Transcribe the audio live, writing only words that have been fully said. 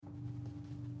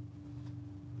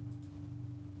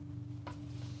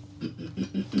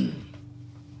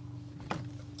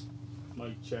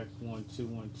Mic check 1 2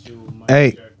 1 2. Mic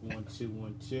Hey. check 1 2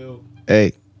 1 2.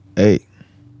 Hey. Mic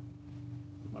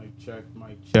check.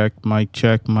 Mic check.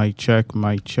 Mic check.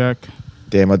 Mic check.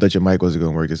 Damn, I thought your mic wasn't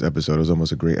going to work this episode. It was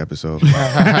almost a great episode.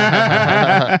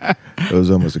 It was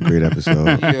almost a great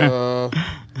episode. Yeah.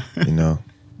 You know.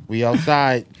 We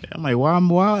outside. I'm like, why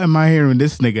am I hearing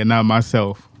this nigga, not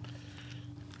myself?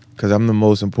 Because I'm the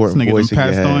most This important nigga voice done in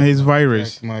your passed on head. his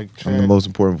virus. I'm the most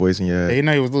important voice in your He head.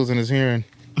 know he was losing his hearing.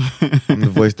 I'm the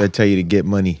voice that tell you to get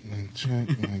money.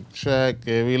 Check.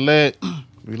 Yeah, we lit.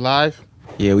 We live.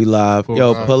 Yeah, we live.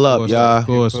 Yo, pull up, y'all. Of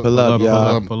course. Pull up,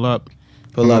 y'all. Pull up.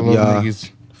 Pull up, Little y'all. niggas,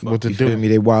 what to You feel do? me?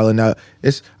 They wilding out.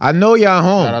 I know y'all Shout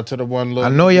home out to the one little. I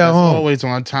know y'all that's home. Always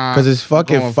on time. because it's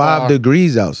fucking Going 5 far.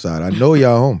 degrees outside. I know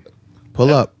y'all home.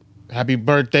 Pull up. Happy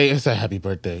birthday! It's a happy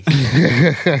birthday. This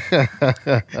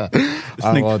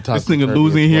nigga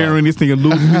losing hearing. This nigga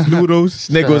losing his noodles.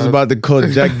 This nigga was about to call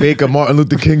Jack Baker Martin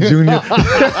Luther King Jr.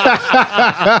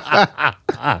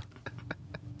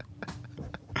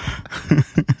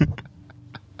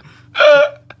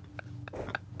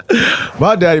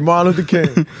 My daddy, Martin Luther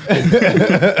King.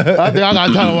 I think I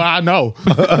gotta tell him what I know.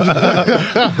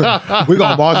 We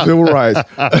gonna march civil rights.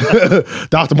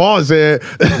 Dr. Martin said,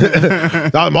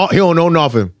 Dr. Martin, he don't know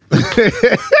nothing.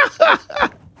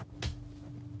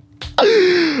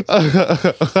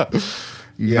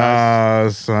 Nah,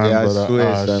 son. Yeah, I but,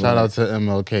 swear, son. shout out to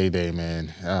MLK Day,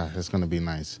 man. It's gonna be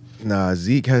nice. Nah,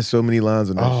 Zeke has so many lines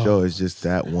on that show. It's just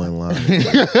that one line.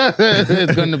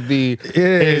 It's gonna be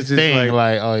Yeah, his it's just thing.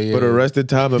 Like, oh yeah. For the rest of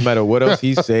the time, no matter what else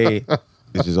he say,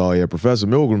 it's just, oh yeah, Professor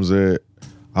Milgram said,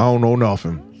 I don't know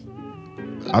nothing.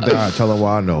 I think I tell him what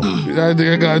I know. I think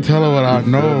I gotta tell her what I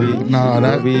know. Nah,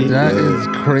 that is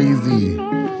crazy.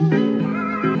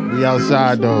 We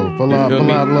outside though. Pull up, feel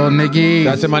me? little niggas.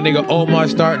 That's my nigga Omar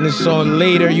starting the song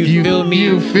later. You feel me?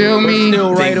 You feel me?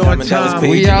 Still right on time.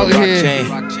 We out here.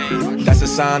 That's a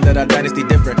sign that our dynasty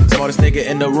different. Smartest nigga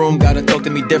in the room, gotta talk to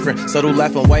me different. Subtle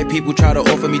laugh when white people try to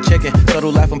offer me chicken.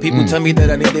 Subtle laugh when people tell me that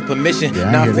I need their permission. Yeah,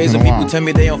 I Not hear phased it when in a people while. tell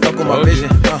me they don't fuck with my vision.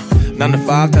 9 to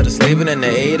 5, tired of slaving in the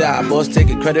 8-eye. Boss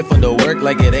taking credit for the work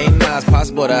like it ain't nice.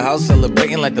 Pops bought a house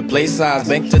celebrating like the play size.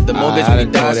 Bank took the mortgage when he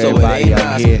died, so it ain't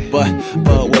nice. But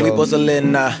where we supposed to live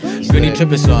now? Granny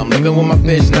tripping, so I'm living with my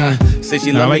bitch now. Say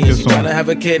she love like me and this she song. tryna have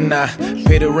a kid now.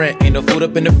 Pay the rent, ain't no food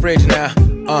up in the fridge now.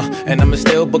 And I'ma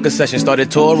still book a session. Started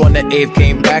tour on the 8th,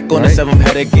 came back on the 7th.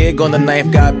 Had a gig on the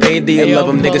 9th, got paid. Do you love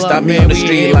him? Niggas stop me on the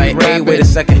street like, hey, wait a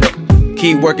second.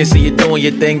 Keep working, see you doing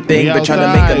your thing. But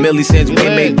tryna make a milli cents, we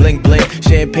ain't make blink blink.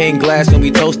 Champagne glass when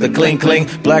we toast the cling cling.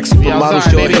 Black supermodel,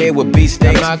 outside, short baby. hair with beat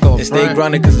steaks. I'm not gonna And stay front.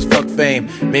 grinding cause it's fuck fame.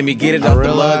 Made me get it out the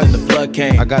mud and the flood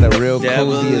came. I got a real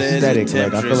Devil cozy is a aesthetic. Like I feel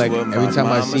temptress, like what every my time I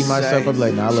mama see myself, say. I'm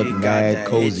like, nah, I look She got mad that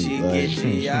cozy. itchy, Like, itchy,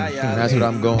 yeah, that's what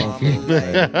I'm going for.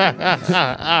 Like,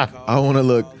 I want to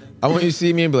look. I want you to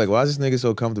see me and be like, why is this nigga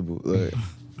so comfortable? Like,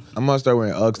 I'm gonna start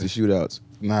wearing Uggs to shootouts.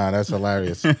 Nah, that's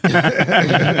hilarious.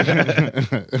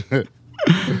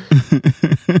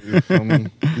 You feel me?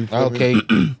 Okay.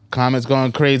 Comments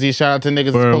going crazy. Shout out to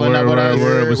niggas Word, pulling up with us.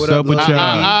 word. What's up with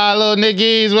y'all? Little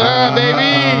niggas. What up, baby?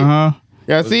 Uh-huh.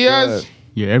 Y'all see us?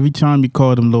 Yeah, every time you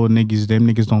call them little niggas, them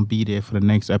niggas don't be there for the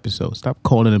next episode. Stop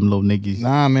calling them little niggas.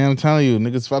 Nah, man, I'm telling you,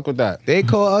 niggas fuck with that. They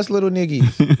call us little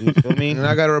niggas. You feel me? And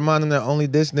I gotta remind them that only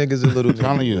this nigga's a little I'm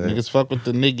telling you, nigga. niggas fuck with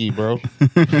the niggy, bro.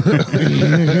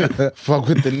 Fuck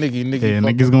with the niggy. Yeah,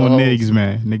 fuck niggas with the going hoes. niggas,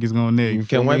 man. Niggas going niggas.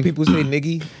 Can white people say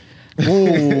niggy?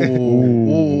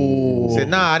 Ooh. Said,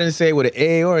 nah, I didn't say it with an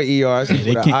A or an ER. I said it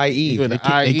with an IE. With They an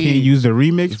can't IE. use the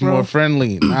remix, It's bro. more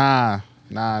friendly. Nah.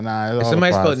 It's If all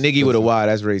somebody the spelled process. niggy with a Y,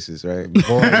 that's racist, right?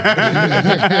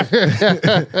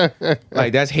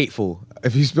 Like, that's hateful.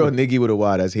 If you spell niggy with a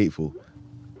Y, that's hateful.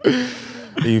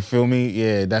 You feel me?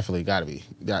 Yeah, definitely. Gotta be.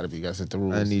 Gotta set the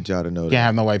rules. I need y'all to know Can't that.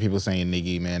 have no white people saying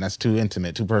niggy, man. That's too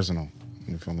intimate, too personal.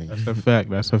 You feel me? That's a fact.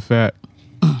 That's a fact.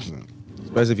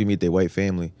 Especially if you meet their white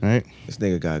family. Right? This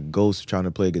nigga got ghosts trying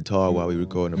to play guitar while we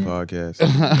recording the podcast.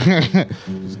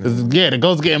 Yeah, the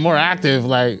ghosts getting more active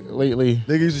like lately.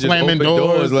 Niggas used to just slamming open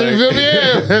doors, You like- feel me?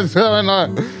 Yeah, that's going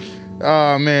on.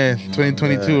 Oh man,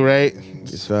 2022, right?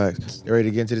 It's facts. You ready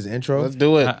to get into this intro? Let's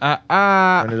do it. Turn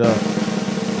it up.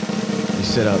 You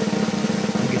sit up.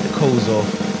 Get the codes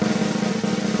off.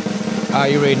 You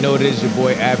already know this. Your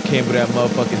boy Av came with that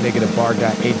motherfucking nigga. The bar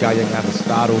got 8 guy young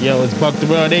Aristotle. Yo, it's Buck the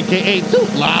World, aka Two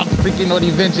Lob, freaking Naughty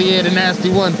Venture, yeah, the nasty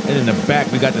one. And in the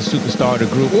back, we got the superstar of the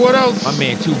group. What else? My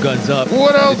man, 2 Guns Up.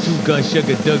 What else? The 2 Gun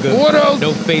Sugar Dugger. What else?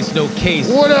 No face, no case.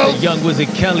 What else? The Young Wizard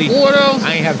Kelly. What else?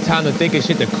 I ain't have time to think of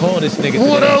shit to call this nigga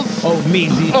What today. else? Oh,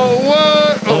 Meezy. Oh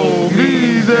what? Oh,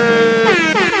 Meezy.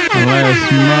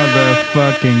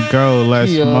 motherfucking go.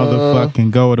 Let's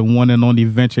motherfucking go. The one and only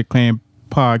Venture Clan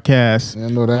podcast. I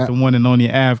know that. The one and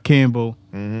only Av Campbell.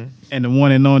 Mm-hmm. And the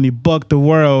one and only Buck the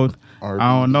World. I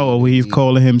don't know what he's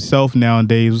calling himself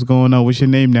nowadays. What's going on? What's your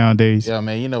name nowadays? Yeah,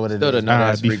 man, you know what it Still is. the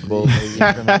nut-ass freak bull.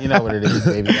 You know what it is,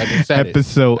 baby. I just said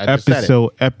Episode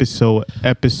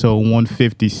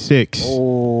 156.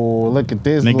 Oh, look at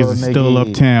this. Niggas is still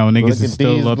uptown. Niggas is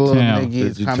still uptown.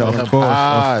 Did you tell him? Of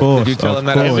course. Did you tell him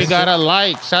that? And we got a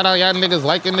like. Shout out y'all niggas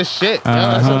liking the shit.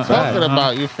 That's what I'm talking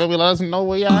about. You feel me? Let us know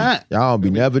where y'all at. Y'all don't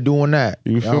be never doing that.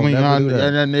 You feel me?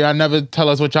 Y'all never tell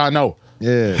us what y'all know.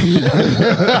 Yeah.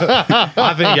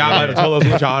 I think y'all gotta tell us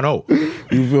what y'all know.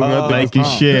 You feel me? Like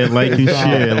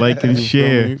and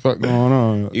share. Fuck going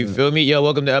on? You feel me? Yo,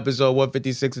 welcome to episode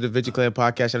 156 of the Venture Clan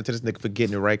podcast. Shout out to this nigga for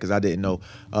getting it right because I didn't know.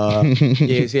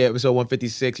 It's here, episode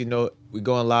 156. You know, we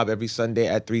going live every Sunday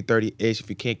at 3:30-ish. If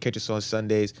you can't catch us on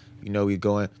Sundays, you know we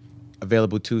going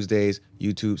available Tuesdays,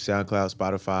 YouTube, SoundCloud,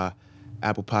 Spotify,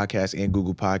 Apple Podcasts, and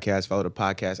Google Podcasts. Follow the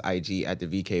podcast IG at the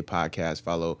VK Podcast.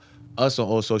 Follow us on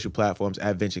all social platforms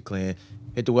at Venture Clan.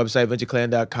 Hit the website,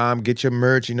 ventureclan.com. Get your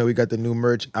merch. You know, we got the new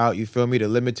merch out. You feel me? The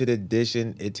limited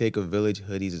edition It Take a Village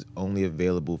hoodies is only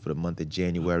available for the month of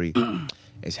January.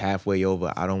 It's halfway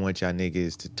over. I don't want y'all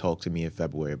niggas to talk to me in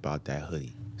February about that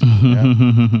hoodie.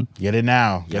 Get it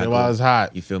now. Get it while it's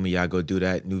hot. You feel me? Y'all go do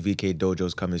that. New VK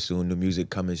Dojo's coming soon. New music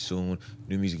coming soon.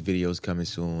 New music videos coming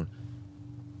soon.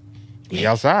 We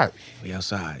outside. We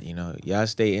outside. You know, y'all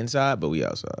stay inside, but we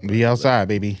outside. We outside,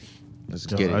 baby. Let's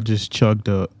get it. I just chugged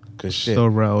a Good shit.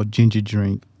 Sorrel ginger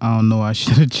drink. I don't know. I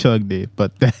should have chugged it,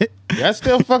 but that Y'all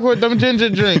still fuck with them ginger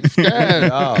drinks.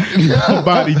 God. my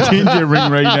body ginger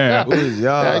ring right now. Who is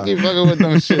y'all? I keep fucking with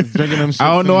them shits, drinking them shits.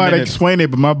 I don't know how to minutes. explain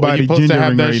it, but my Well, body you supposed ginger to have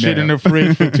ring that right shit now. in the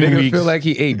fridge for 2 Nigga weeks. feel like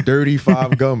he ate dirty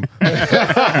 5 gum.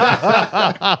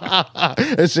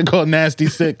 That shit called Nasty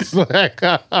Six. Like,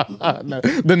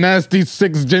 the Nasty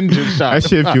Six ginger shot. That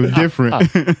shit feel different.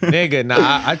 Nigga,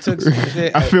 nah, I took some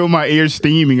shit. I feel my ears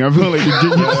steaming. I feel like the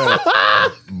ginger.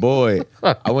 Boy,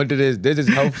 I went to there's this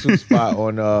health food spot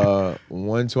on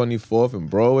 124th and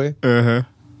Broadway. Uh-huh.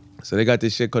 So they got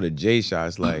this shit called a J shot.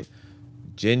 It's like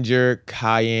ginger,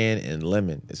 cayenne, and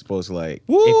lemon. It's supposed to like, if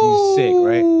you sick,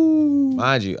 right?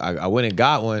 Mind you, I went and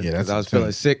got one Yeah, because that's I was insane.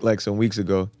 feeling sick like some weeks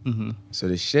ago. Mm-hmm. So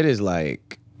the shit is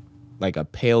like a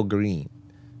pale green.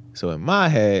 So in my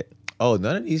head, oh,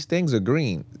 none of these things are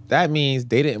green. That means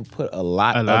they didn't put a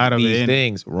lot of it these in.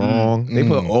 things. Wrong. They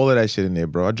put all of that shit in there,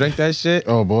 bro. I drank that shit.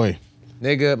 Oh boy.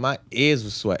 Nigga, my ears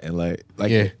was sweating. Like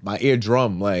Yeah. my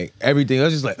eardrum, like everything. I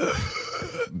was just like,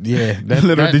 Yeah.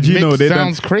 Little did you know they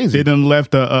sounds crazy. They done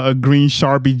left a green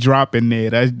Sharpie drop in there.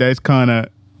 That's kind of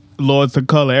Lords of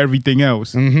color everything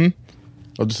else.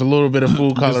 Or just a little bit of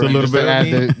food coloring. little bit. to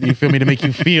add you feel me? To make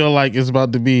you feel like it's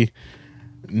about to be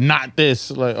not this.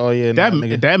 Like, oh yeah, That nah,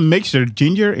 nigga. that mixture,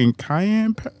 ginger and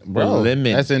cayenne. Bro, with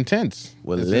lemon. That's intense.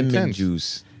 with That's lemon intense.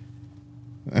 juice.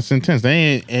 That's intense.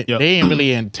 They ain't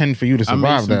really intend for you to I made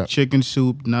survive some that. chicken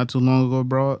soup not too long ago,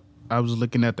 bro. I was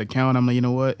looking at the count. I'm like, you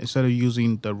know what? Instead of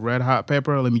using the red hot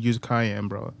pepper, let me use cayenne,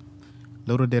 bro.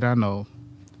 Little did I know.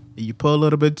 You put a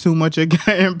little bit too much of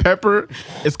cayenne pepper,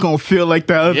 it's gonna feel like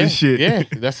that other shit. Yeah,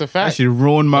 that's a That fact. shit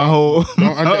ruined my whole. Don't my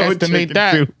whole underestimate chicken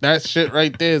that. soup. That shit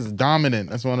right there is dominant.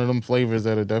 That's one of them flavors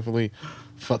that'll definitely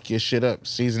fuck your shit up.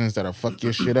 Seasonings that'll fuck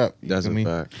your shit up. You That's feel a me?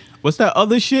 fact. What's that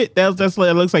other shit? That's like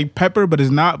it looks like pepper, but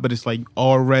it's not. But it's like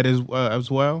all red as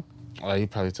well. You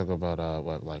probably talk about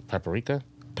what, like paprika?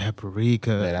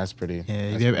 Paprika. Yeah, that's pretty. Yeah,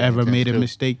 that's have you pretty ever intense made a too.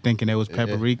 mistake thinking that was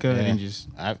paprika Yeah. and just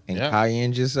And yeah.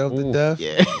 cayenne yourself to Ooh. death. Ooh.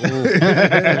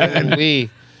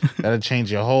 That'll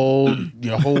change your whole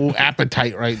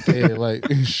appetite right there. Like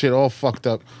shit all fucked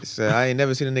up. So I ain't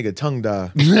never seen a nigga tongue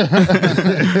die.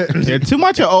 yeah, too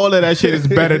much of all of that shit is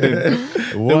better than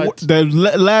What? The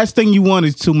last thing you want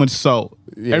is too much salt.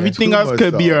 Yeah, Everything too else much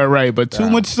could be salt. all right, but too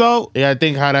much salt. Yeah, I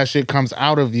think how that shit comes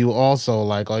out of you also.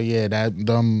 Like, oh yeah,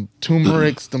 them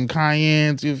turmerics, them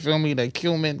cayennes, you feel me? That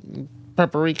cumin,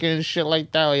 paprika and shit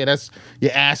like that. Oh, yeah, that's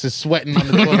your ass is sweating on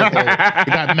the toilet bowl.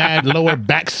 You got mad lower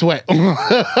back sweat.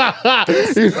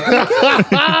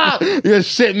 Your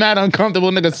shit mad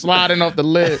uncomfortable, nigga sliding off the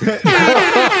lid.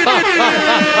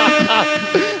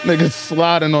 Nigga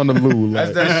sliding on the loo.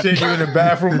 Like. that shit you in the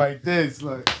bathroom like this.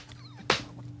 Like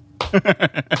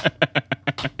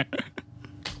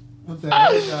What the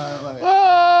hell, like?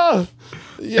 Oh,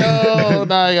 yo,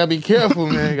 nah, you gotta be careful,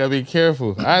 man. You gotta be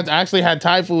careful. I actually had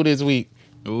Thai food this week.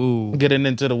 Ooh, Getting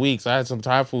into the weeks, I had some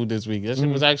Thai food this week. That shit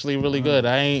was actually really good.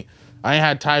 I I ain't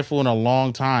had Thai food in a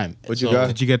long time. What you got?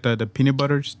 Did you get the peanut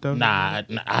butter stuff?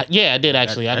 Yeah, I did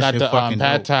actually. I got shit the fucking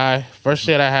pad dope. Thai. First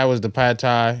shit I had was the pad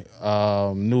Thai,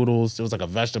 noodles. It was like a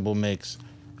vegetable mix.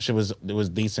 It was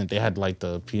decent. They had like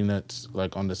the peanuts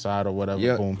like on the side or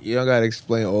whatever. Boom. You don't gotta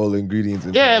explain all the ingredients.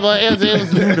 Yeah, but it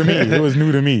was new to me. It was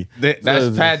new to me.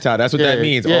 That's pad thai. That's what that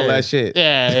means. All that shit.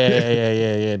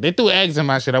 Yeah. They threw eggs in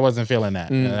my shit. I wasn't feeling that.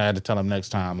 And I had to tell them next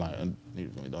time, like,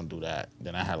 don't do that.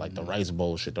 Then I had like the rice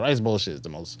bowl shit. The rice bowl shit is the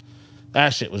most. That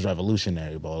shit was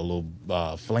revolutionary, bro. A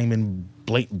little flaming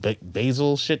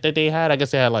basil shit that they had. I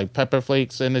guess they had like pepper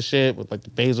flakes in the shit with like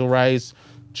the basil rice,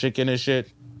 chicken and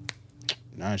shit.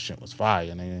 That shit was fire,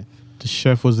 nigga. The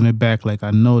chef was in the back like, I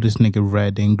know this nigga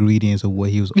read the ingredients of what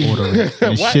he was ordering.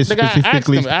 And What? shit The guy asked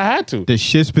specifically, him. I had to. the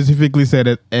shit specifically said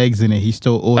that eggs in it. He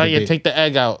still ordered Oh yeah, it. take the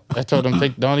egg out. I told him,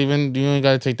 you ain't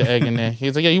gotta take the egg in there.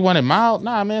 He's like, yeah, you want it mild?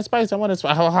 Nah, man, spicy. I want it.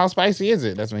 How spicy is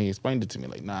it? That's when he explained it to me.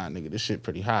 Like, nah, nigga, this shit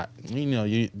pretty hot. You know,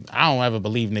 I don't ever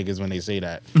believe niggas when they say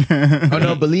that. Oh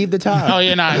no, believe the Thai. Oh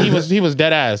yeah, nah, he was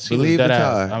dead ass. He Believe was the dead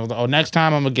ass. Thai. I was like, next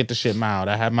time I'm gonna get the shit mild.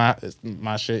 I had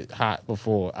my shit hot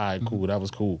before. All right, cool. That was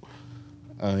cool.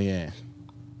 Oh yeah.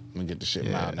 I'm gonna get the shit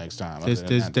mild next time. There's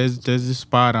this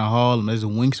spot in Harlem. There's a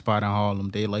wing spot in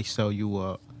Harlem. They like sell you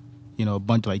a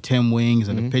bunch of like 10 wings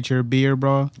and a pitcher of beer,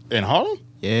 bro. In Harlem?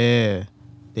 Yeah.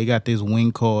 They got this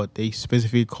wing called, they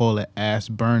specifically call it ass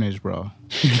burners, bro.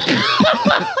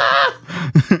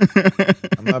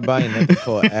 I'm not buying nothing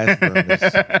called ass burners.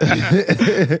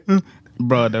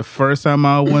 Bro, the first time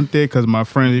I went there, because my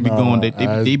friends, they be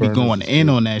ass be burners going is in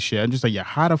good. on that shit. I'm just like, yeah,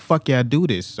 how the fuck y'all do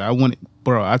this? I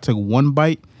took one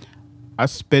bite. I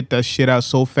spit that shit out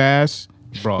so fast.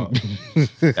 Bro,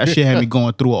 that shit had me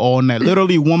going through it all night.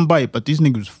 Literally one bite, but these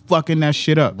niggas was fucking that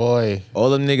shit up. Boy. All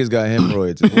them niggas got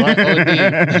hemorrhoids. What?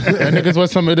 That niggas want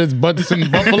some of this butts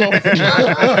and buffalo.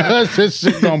 This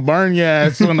shit gonna burn your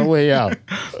ass on the way out.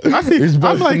 I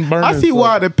see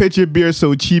why the pitcher beer is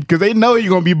so cheap, because they know you're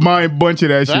gonna be buying a bunch of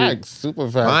that Facts,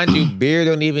 super fast. Mind you, beer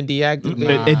don't even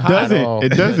deactivate. It doesn't. At all.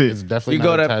 It doesn't. It's definitely You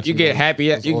go not to attached you get to happy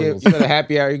those you oils. go to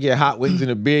happy hour, you get hot wings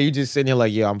and a beer, you just sitting here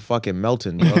like, yeah, I'm fucking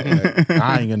melting. Bro. Like,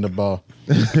 dying in the ball.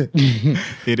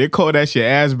 Yeah, they call that shit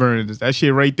ass burners. That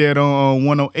shit right there on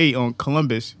 108 on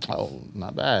Columbus. Oh,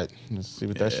 not bad. Let's see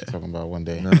what that shit talking about one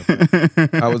day.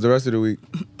 how was the rest of the week?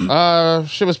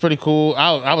 Shit was pretty cool.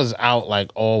 I was out like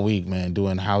all week, man,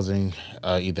 doing housing,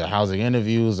 either housing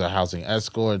interviews or housing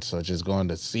escorts or just going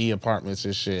to see apartments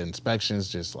and shit, inspections,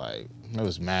 just like, it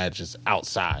was mad just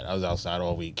outside. I was outside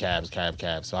all week, cabs.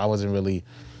 So I wasn't really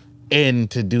in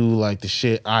to do like the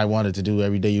shit I wanted to do.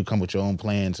 Every day you come with your own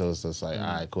plan. So it's just like, all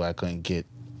right, cool. I couldn't get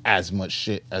as much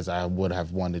shit as I would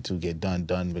have wanted to get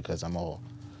done because I'm all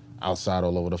outside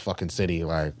all over the fucking city,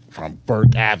 like from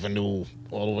Burke Avenue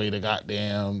all the way to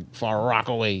goddamn Far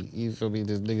Rockaway. You feel me?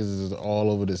 This niggas is all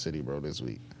over the city, bro, this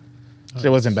week. It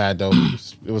wasn't bad though.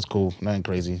 It was cool. Nothing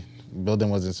crazy. Building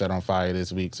wasn't set on fire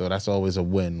this week, so that's always a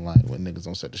win, like when niggas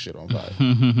don't set the shit on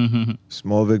fire.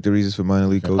 Small victories is for minor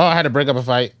league coach. Oh, I had to break up a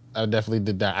fight. I definitely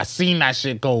did that. I seen that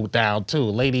shit go down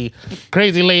too.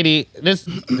 Crazy lady. This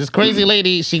crazy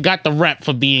lady, she got the rep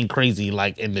for being crazy,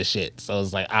 like in the shit. So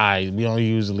it's like,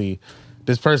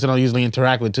 this person don't usually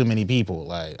interact with too many people.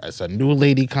 Like, it's a new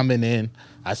lady coming in.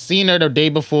 I seen her the day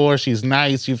before. She's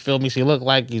nice. You feel me? She looked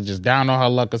like you just down on her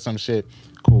luck or some shit.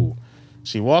 Cool.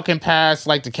 She walking past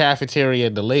like the cafeteria.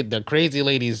 The crazy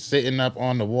lady's sitting up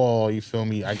on the wall. You feel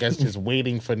me? I guess just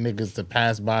waiting for niggas to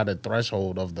pass by the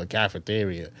threshold of the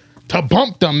cafeteria to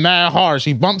bump them mad hard.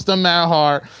 She bumps them mad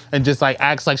hard and just like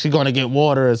acts like she gonna get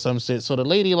water or some shit. So the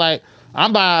lady like,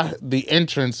 I'm by the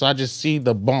entrance, so I just see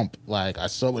the bump. Like I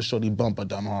saw a shorty bump a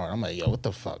dumb hard. I'm like, yo, what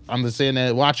the fuck? I'm just sitting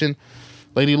there watching.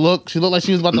 Lady she looked like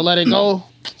she was about to let it go.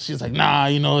 She's like, nah,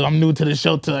 I'm new to the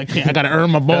show too. I gotta earn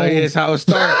my bones. Here's how it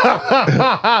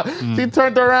started. She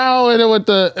turned around and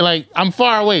it I'm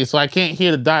far away, so I can't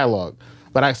hear the dialogue.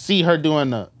 But I see her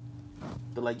doing the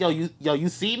like, yo, you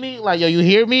see me? Like, yo, you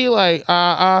hear me? Like,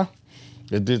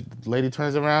 The lady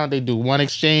turns around, they do one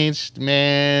exchange,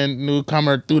 man,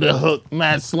 newcomer threw the hook,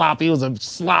 mad sloppy. It was a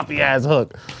sloppy ass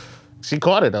hook. She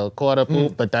caught it though,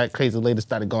 poop, but that crazy lady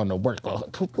started going to work.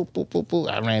 Poop, poop, poop, poop, poop.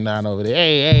 I ran down over there.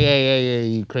 Hey,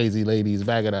 you crazy ladies,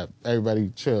 back it up.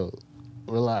 Everybody chill,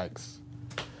 relax.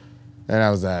 And that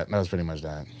was that. That was pretty much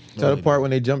that. Tell the part when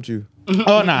they jumped you.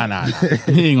 Oh, nah.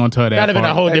 He ain't gonna tell that. That'd have been a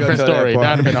part. whole Ain't gonna different tell that story. part.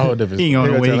 That'd have been a whole different He ain't story.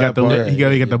 gonna wait. He got the Tell that he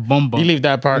gotta get the bum bum. You leave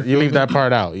that part. You leave that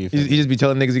part out. You He just be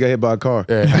telling niggas he got hit by a car.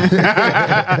 Tell y'all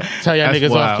That's niggas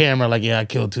wild. off camera like, yeah, I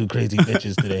killed 2 crazy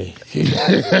bitches today.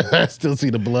 I still see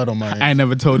the blood on my hands. I ain't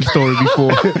never told the story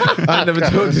before. I never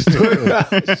told this story.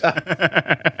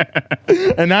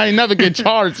 And I ain't never get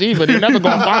charged either. They never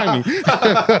gonna find me.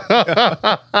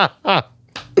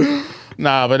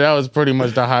 Nah, but that was pretty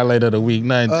much the highlight of the week.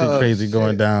 Nothing too crazy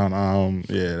going down.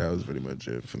 Yeah, that was pretty much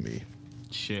it for me.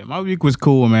 Shit, my week was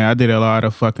cool, man. I did a lot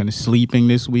of fucking sleeping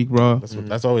this week, bro.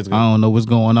 That's always good. I don't know what's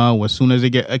going on. As soon as it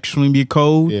get extremely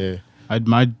cold, Yeah.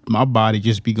 my body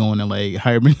just be going in like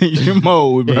hibernation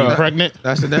mode, You bro. pregnant?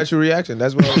 That's the natural reaction.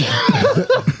 That's what.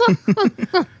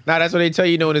 Nah, that's what they tell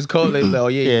you. When it's cold, they say, "Oh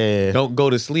yeah, don't go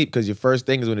to sleep," because your first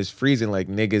thing is when it's freezing. Like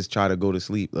niggas try to go to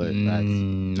sleep. Like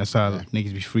That's how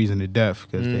niggas be freezing to death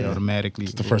because they automatically.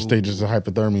 The first stages of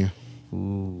hypothermia.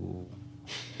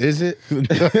 is it?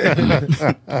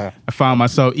 I found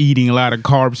myself eating a lot of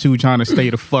carbs too, trying to stay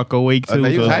the fuck awake too. Now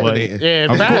you So it's hibernating.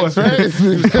 Yeah, Of facts, course.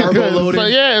 right? Carbo loading. So,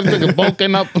 yeah, it's like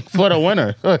bulking up for the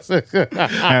winter.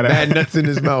 had a- Bad nuts in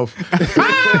his mouth.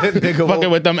 nigga, Fucking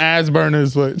woke, with them ass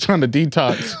burners, like, trying to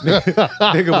detox.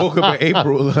 nigga woke up in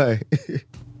April. Like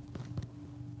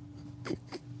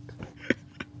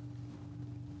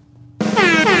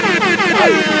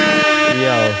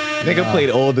Yo. nigga played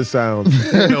all the sounds.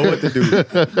 Didn't know what to do.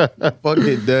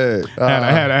 Fucking dead.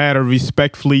 I had a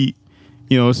respectfully,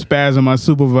 spasm my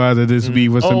supervisor this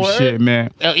week with some word? shit,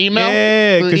 man. Email?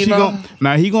 Yeah, The because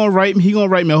email? he gonna write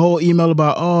me a whole email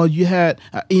about you had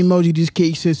I emailed you these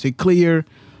cases to clear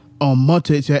on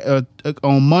Monday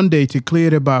to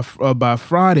clear it by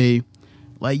Friday.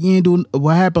 Like you ain't doing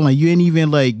what happened? Like you ain't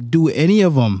even like do any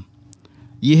of them.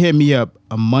 You hit me up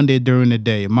on Monday during the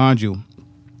day, mind you.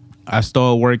 I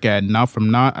start work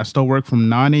from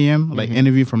 9 a.m. Like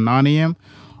interview from 9 a.m.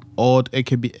 Or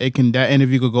that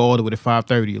interview could go all the way to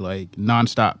 5:30, like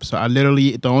nonstop. So I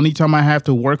literally the only time I have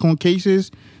to work on cases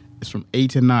is from 8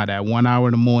 to 9, that 1 hour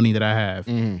in the morning that I have.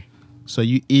 So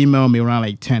you email me around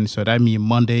like 10, so that means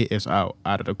Monday is out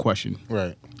of the question.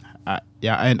 Right. I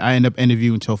end up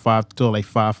interviewing till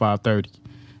 5:30.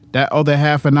 That other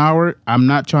half an hour, I'm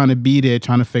not trying to be there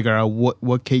trying to figure out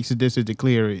what cases this is to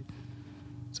clear it.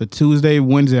 So Tuesday,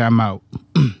 Wednesday, I'm out.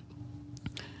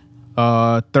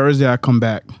 Thursday, I come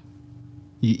back.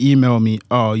 You email me,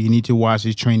 you need to watch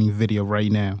this training video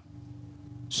right now.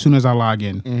 Soon as I log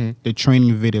in, the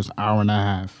training video is an hour and a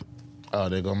half. Oh,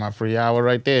 there go my free hour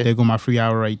right there. There go my free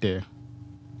hour right there.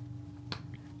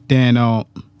 Then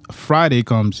Friday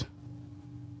comes.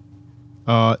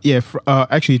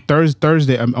 Actually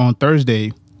Thursday. On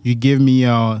Thursday, you give me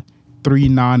 3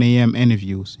 9 a.m.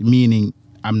 interviews, meaning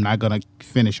I'm not gonna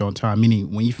finish on time.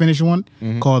 Meaning when you finish one,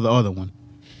 call the other one.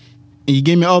 And you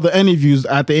gave me all the interviews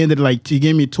at the end of you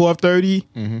gave me 12:30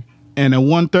 and a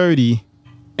 1:30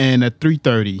 and a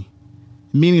 3:30.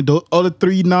 Meaning the other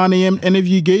 3 9 a.m.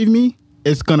 interview you gave me,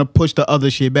 it's gonna push the other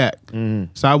shit back.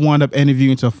 So I wound up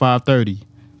interviewing till 5:30.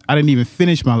 I didn't even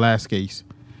finish my last case.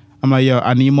 I'm like, yo,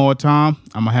 I need more time.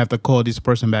 I'm gonna have to call this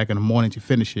person back in the morning to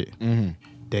finish it.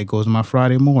 There goes my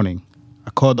Friday morning. I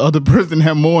called the other person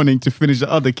that morning to finish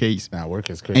the other case. Nah, work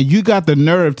is crazy. And you got the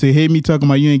nerve to hear me talking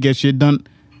about you ain't get shit done.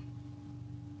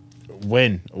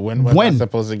 When was I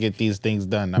supposed to get these things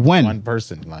done? I'm When? one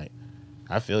person. Like,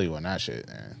 I feel you on that shit,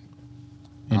 man.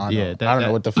 And I don't, yeah, know. that- I don't know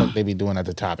that- what the fuck they be doing at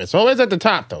the top. It's always at the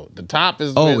top though. The top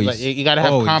is Always. like, you gotta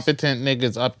have Always. competent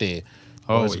niggas up there.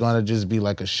 Or Always. it's gonna just be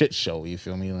like a shit show. You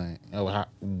feel me? Like,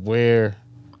 where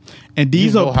And you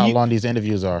these know are how peop- long these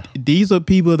interviews are. these are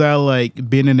people that like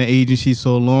been in the agency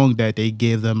so long that they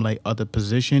give them like other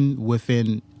position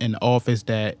within an office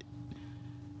that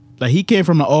like he came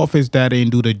from an office that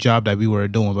didn't do the job that we were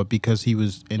doing, but because he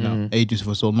was in the agency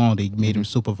for so long, they made him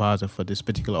supervisor for this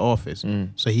particular office.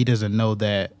 So he doesn't know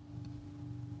that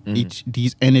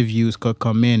these interviews could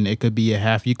come in. It could be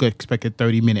you could expect a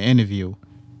 30-minute interview.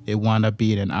 It wound up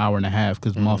being an hour and a half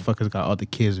because motherfuckers got other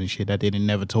kids and shit that they didn't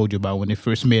never told you about when they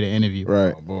first made an interview.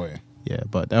 Right. Oh boy. Yeah,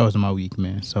 but that was my week,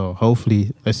 man. So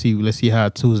hopefully, let's see how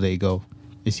Tuesday go.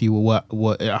 Let's see what.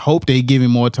 I hope they give me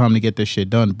more time to get this shit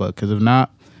done. But because if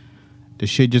not, the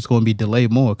shit just gonna be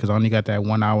delayed more. Because I only got that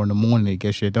 1 hour in the morning to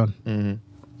get shit done.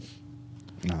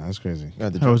 Nah, that's crazy.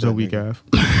 How was your week, Av?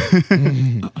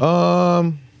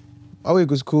 My week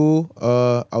was cool.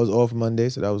 I was off Monday,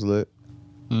 so that was lit.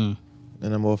 And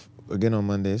I'm off again on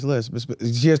Monday. It's lit.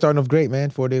 This year starting off great,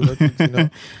 man. 4-day work weeks, you know.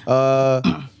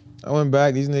 I went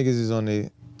back. These niggas is on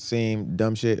the same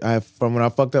dumb shit. From when I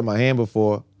fucked up my hand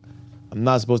before, I'm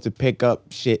not supposed to pick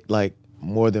up shit like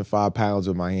more than 5 pounds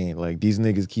with my hand. Like, these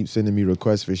niggas keep sending me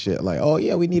requests for shit. Like, oh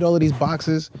yeah, we need all of these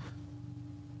boxes.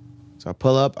 So I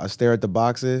pull up, I stare at the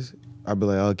boxes. I'll be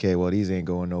like, okay, well, these ain't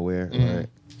going nowhere. Right?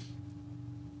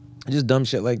 Just dumb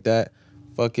shit like that.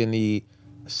 Fucking the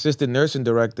assistant nursing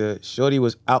director, shorty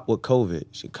was out with COVID.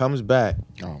 She comes back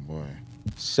Oh boy.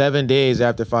 7 days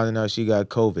after finding out she got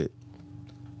COVID.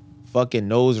 Fucking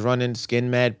nose running, skin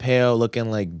mad pale,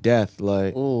 looking like death.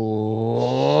 Like,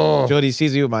 Ooh. shorty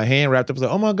sees me with my hand wrapped up. Like,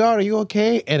 oh my God, are you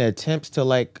okay? And attempts to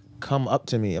like come up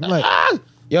to me. I'm like,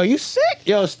 yo, you sick?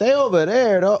 Yo, stay over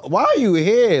there. Though. Why are you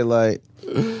here? Like,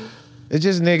 it's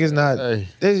just niggas not. Hey.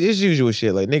 It's usual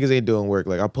shit. Like, niggas ain't doing work.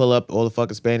 Like, I pull up, all the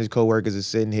fucking Spanish co-workers are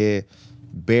sitting here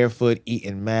barefoot,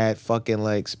 eating mad fucking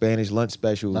like Spanish lunch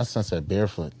specials. That son said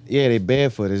barefoot. Yeah, they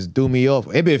barefoot. It's do me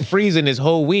off. It been freezing this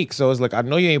whole week, so it's like, I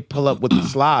know you ain't pull up with the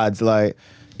slides. Like,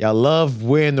 y'all love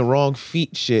wearing the wrong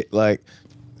feet shit. Like,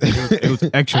 It was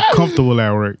extra comfortable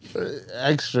at work.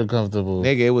 Extra comfortable.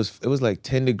 nigga, it was like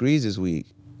 10 degrees this week.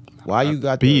 Why you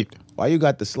got beat. why you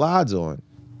got the slides on?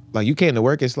 Like, you came to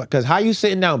work and cause how you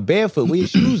sitting down barefoot? Where your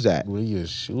shoes at? Where your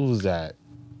shoes at?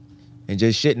 And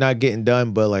just shit not getting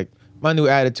done. But like, my new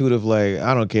attitude of like,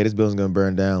 I don't care, this building's gonna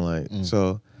burn down. Like,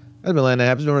 so that's been letting that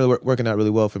happen. It's been really working out really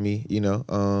well for me, you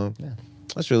know.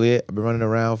 That's really it. I've been running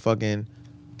around fucking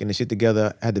getting the shit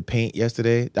together. I had to paint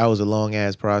yesterday. That was a long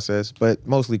ass process, but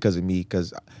mostly because of me,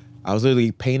 because I was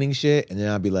literally painting shit and then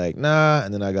I'd be like, nah,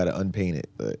 and then I gotta unpaint it.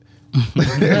 But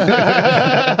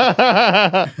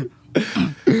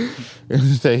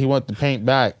Say he want the paint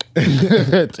back.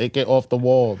 Take it off the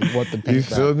wall. He want the paint you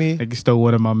back. feel me? Nigga stole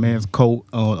one of my man's coat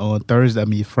on Thursday. I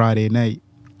mean Friday night.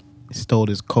 Stole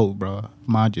his coat, bro.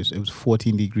 Mind you, it was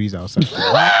 14 degrees outside.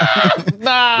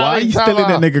 Nah, Why are you stealing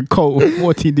that nigga coat?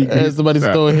 14 degrees. Somebody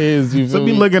outside? stole his. You So feel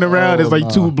be me? looking around. There's like nah.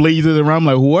 two blazers around. I'm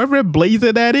like, whoever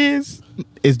blazer that is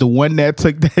the one that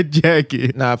took that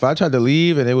jacket. Nah, if I tried to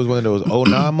leave and it was one of those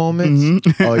 09 moments,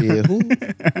 oh yeah, who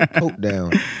coat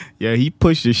down? Yeah, he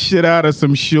pushed the shit out of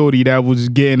some shorty that was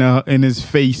getting in his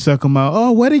face, sucking out.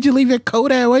 Oh, where did you leave your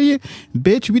coat at? Where you,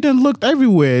 bitch? We done looked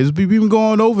everywhere. We've been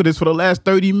going over this for the last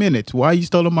 30 minutes. Why you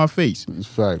stoling my face? It's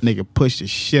fact. Nigga pushed the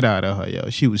shit out of her, yo.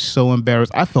 She was so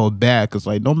embarrassed. I felt bad because,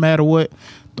 like, no matter what,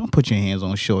 don't put your hands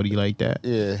on shorty like that.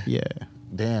 Yeah. Yeah.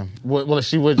 Damn. Was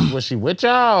she with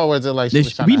y'all, or was it like she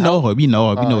was trying We to know help? her. We know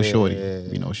her. We Oh, know yeah, shorty. yeah,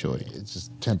 We know shorty. It's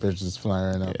just temperatures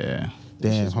flaring up. Yeah.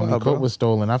 Damn, Shit's homie, wild, coat bro. was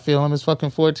stolen. I feel him. It's fucking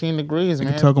 14 degrees,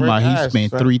 man. Nigga talking about he Brick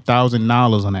spent ass.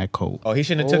 $3,000 on that coat. Oh, he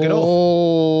shouldn't have took it off.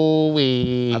 Oh,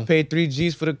 we. I paid 3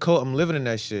 G's for the coat. I'm living in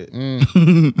that shit. Same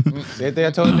thing I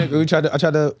told a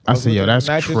nigga. I said, yo, that's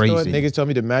crazy. Niggas told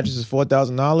me the mattress is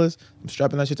 $4,000. I'm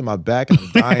strapping that shit to my back and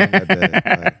I'm dying in that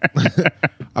bed. Like,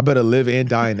 I better live and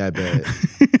die in that bed.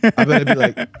 I better be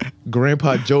like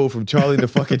Grandpa Joe from Charlie and the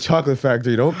fucking Chocolate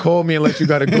Factory. Don't call me unless you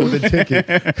got a golden ticket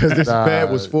because this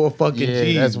bed was 4 fucking Yeah,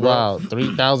 G's. that's bro. wild.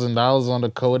 $3,000 on the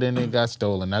coat and it got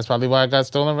stolen. That's probably why it got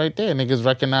stolen right there. Niggas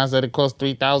recognize that it cost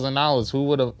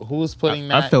 $3,000. Who's putting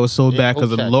that? I felt so in bad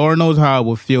because coat check? Lord knows how I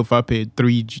would feel if I paid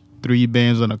three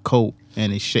bands on a coat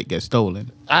and his shit gets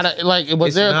stolen. Was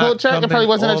It's there a not coat check? It probably coming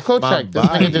wasn't a off coat my check. This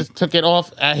body. nigga just took it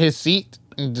off at his seat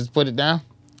and just put it down.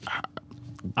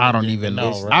 I don't even know.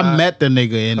 It's I not met the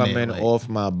nigga in coming there. Like, off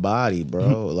my body,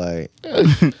 bro. Like,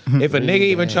 if a nigga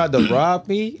even tried to rob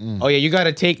me, oh yeah, you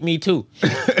gotta take me too.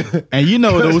 and you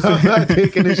know those. I'm not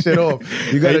taking this shit off.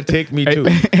 You gotta take me too.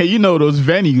 And you know those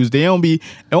venues, there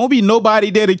won't be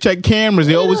nobody there to check cameras.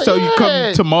 They always tell you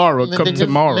come tomorrow,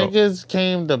 Niggas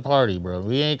came to party, bro.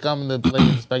 We ain't coming to play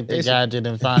Inspector Gadget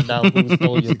and find out who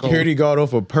stole your coat. Security guard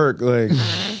off a perk, like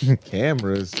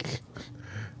cameras.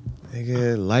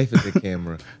 Nigga, life is a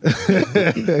camera.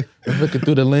 I'm looking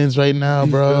through the lens right now,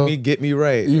 Feel bro. me? Get me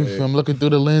right. I'm looking through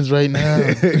the lens right now.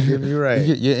 Get me right.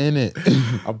 You're in it.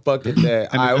 I'm fucking that.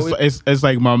 And I it's, always, it's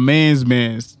like my man's.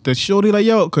 The shorty like,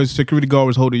 yo, because security guard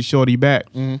was holding shorty back.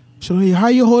 Shorty, how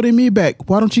you holding me back?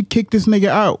 Why don't you kick this nigga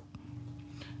out?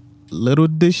 Little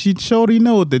did shorty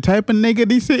know the type of nigga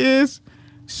this is.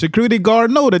 Security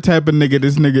guard know the type of nigga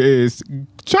this nigga is.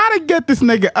 Try to get this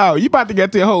nigga out. You about to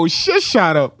get your whole shit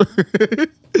shot up.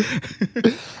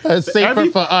 It's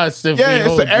safer for us if we Yeah,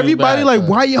 hold so you everybody back, like, bro.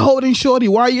 why you holding shorty?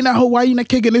 Why you not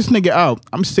kicking this nigga out?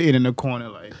 I'm sitting in the corner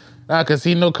like, Nah, cause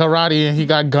he know karate and he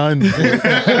got guns.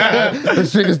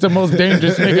 This nigga's the most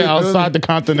dangerous nigga outside the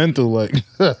Continental. Like,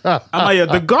 I'm like, yeah,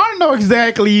 the guard know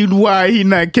exactly why he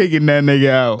not kicking that nigga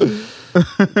out.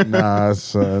 nah,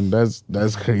 son, that's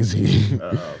crazy.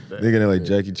 nigga there like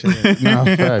Jackie Chan. Nah,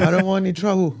 I facts. don't want any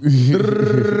trouble.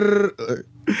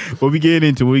 What we getting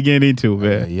into,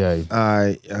 man? Yeah. All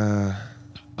right,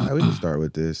 we can start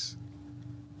with this.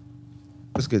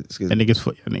 Let's get. That nigga's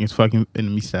fucking. Let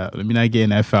me stop. Let me not get in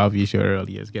that foul view shit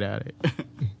earlier. Let's get out of it.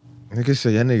 Nigga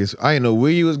said, y'all niggas. I didn't know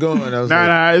where you was going. I was like,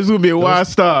 Nah, it's gonna be a wild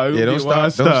start. yeah, don't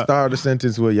start the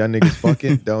sentence with y'all niggas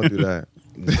fucking. Don't do that.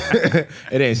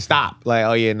 It ain't stop. Like,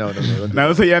 oh yeah, no. Don't do Now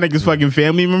let's say y'all niggas fucking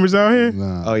family members out here.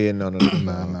 Nah. Oh yeah, no.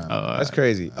 That's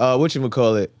crazy.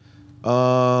 Whatchamacallit?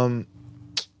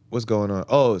 What's going on?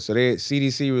 Oh, so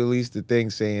CDC released the thing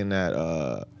saying that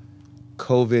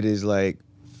COVID is like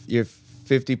you're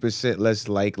 50% less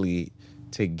likely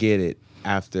to get it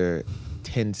after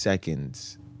 10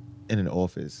 seconds in an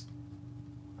office.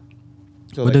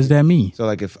 So What does that mean? So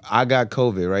like if I got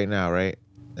COVID right now, right?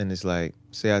 And it's like,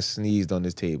 say I sneezed on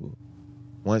this table.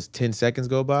 Once 10 seconds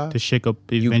go by, The shit could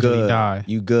you eventually good. die.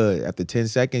 You good. After 10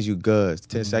 seconds, you good. It's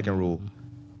 10-second rule.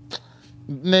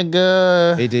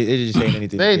 Nigga. It just ain't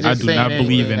anything. They I just do saying not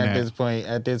believe anything in at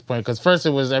that. this point, because first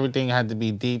it was everything had to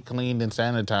be deep cleaned and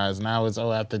sanitized. Now it's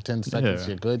after 10 seconds Yeah.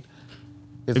 you're good.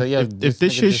 It's like, yo, If this nigga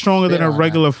shit's just stronger spit than a on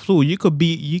regular flu, we could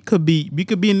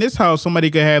be in this house.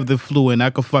 Somebody could have the flu and I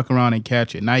could fuck around and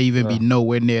catch it. Not even be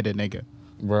nowhere near the nigga. that.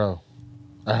 Bro.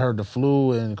 I heard the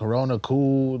flu and corona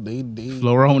cool. They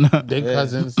Florona. they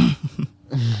cousins.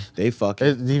 They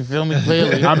fucking. You feel me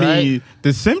clearly? I right? mean,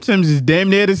 the symptoms is damn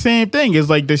near the same thing. It's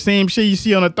like the same shit you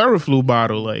see on a Theraflu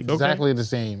bottle. Like okay. exactly the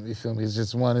same. You feel me? It's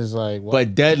just one is like, what?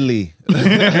 But deadly.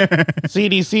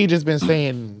 CDC just been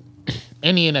saying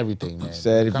any and everything, man.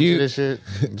 Said if When it comes you- to this shit,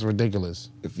 it's ridiculous.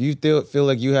 If you feel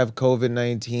like you have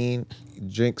COVID-19,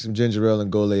 drink some ginger ale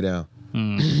and go lay down.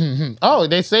 Oh,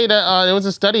 they say that there was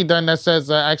a study done that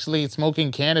says actually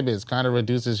smoking cannabis kind of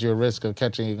reduces your risk of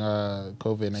catching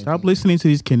COVID-19. Stop listening to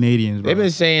these Canadians, bro. They've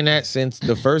been saying that since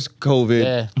the first COVID,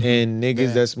 Yeah. and niggas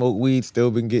Yeah. that smoke weed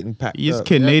still been getting packed These up.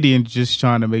 Canadians just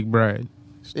trying to make bread.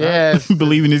 Yes.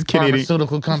 Believe in this Canadian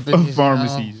Pharmaceutical companies.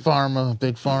 pharmacies. Pharma,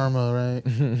 big pharma, right?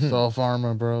 It's all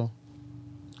pharma, bro.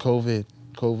 COVID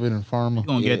and pharma. You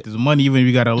gonna get this money even if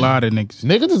you got a lot of niggas.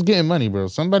 Niggas is getting money, bro.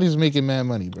 Somebody's making mad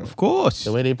money, bro. Of course.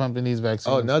 The way they pumping these vaccines.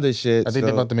 Oh, another shit. I think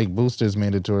they're about to make boosters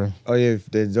mandatory. Oh yeah,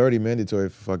 it's already mandatory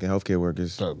for fucking healthcare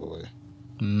workers. Oh, boy.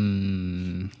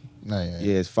 Mm, Nah, yeah.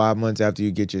 Yeah, it's 5 months after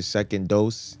you get your second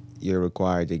dose, you're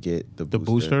required to get the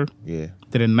booster? Yeah.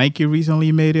 Did Nike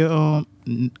recently made it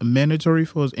mandatory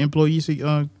for his employees to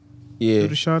Yeah. do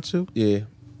the shot too? Yeah.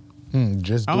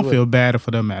 Just do I don't it. feel bad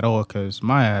for them at all because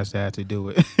my ass had to do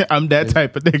it. I'm that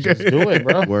type of nigga. Just do it,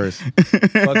 bro. Worse.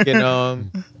 Fucking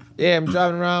yeah, I'm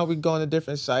driving around. We going to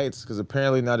different sites because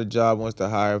apparently now the job wants to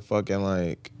hire fucking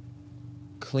like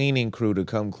cleaning crew to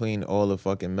come clean all the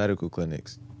fucking medical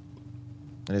clinics.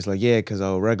 And it's like, yeah, because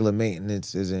our regular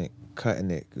maintenance isn't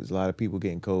cutting it because a lot of people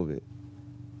getting COVID.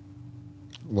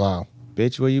 Wow.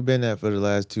 Bitch, where you been at for the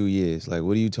last 2 years? Like,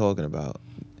 what are you talking about?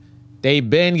 They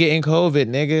been getting COVID,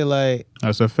 nigga. Like,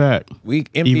 That's a fact. we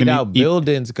emptied out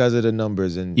buildings because of the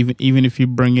numbers. And Even if you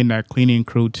bring in that cleaning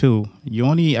crew too, you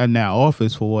only in that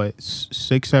office for what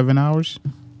 6-7 hours.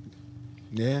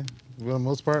 Yeah. For the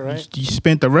most part, right? You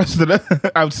spent the rest of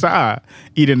the outside,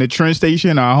 either in the train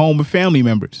station or home with family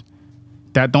members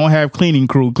that don't have cleaning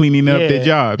crew cleaning up their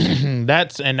jobs.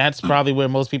 That's probably where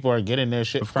most people are getting their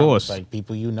shit Of from. course. It's like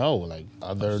people like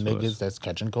other niggas that's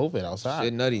catching COVID outside.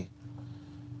 shit nutty.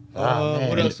 Man.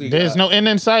 What else we There's got? no end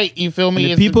in sight. You feel me?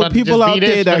 And the It's people about to just out be there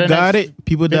this for that the got next it,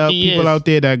 people 50 years. out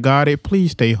there that got it,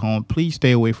 please stay home. Please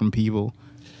stay away from people.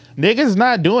 Niggas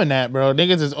not doing that, bro.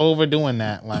 Niggas is overdoing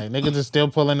that. Like niggas is still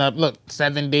pulling up. Look,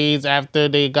 7 days after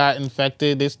they got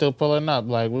infected, they still pulling up.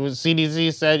 Like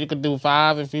CDC said, you could do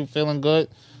 5 if you feeling good,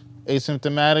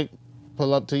 asymptomatic.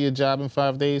 Pull up to your job in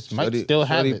 5 days. Might still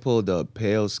have Shorty it. pulled up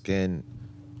pale skin,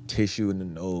 tissue in the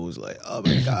nose. Like, oh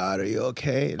my god, are you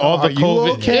okay? All the Are you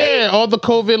COVID, okay? yeah, all the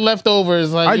COVID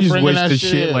leftovers. Like I you just bringing wish that the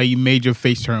shit in. like you made your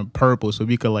face turn purple so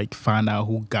we could like find out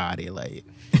who got it. Like,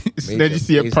 Made then your you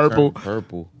see a face purple. turn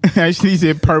purple. I see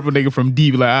a purple nigga from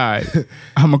deep. Like, all right,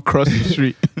 I'm across the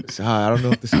street. So, I don't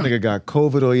know if this nigga got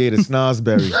COVID or he ate a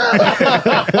snozberry.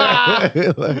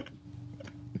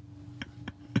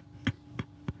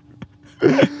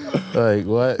 Like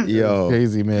what? Yo. It's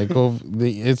crazy, man.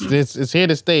 It's here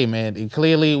to stay, man. And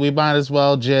clearly, we might as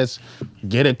well just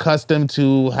get accustomed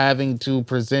to having to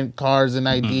present cards and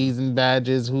IDs and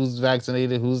badges. Who's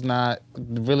vaccinated? Who's not? It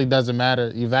really doesn't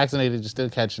matter. You're vaccinated, you're still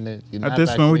catching it. You're At not this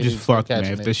point, we vaccinated, just you're still fucked, man.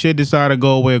 catching If it. the shit decide to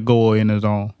go away, go away in its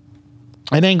own.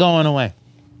 It ain't going away.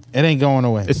 It ain't going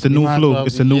away. It's the You new might as flu. well-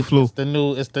 It's the new flu. It's the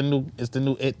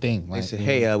new it thing. They Like, said,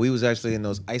 hey, we was actually in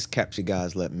those ice caps you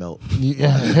guys let melt.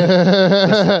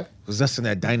 yeah. It was us in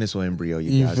that dinosaur embryo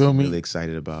you You guys feel are me? really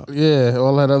excited about. Yeah,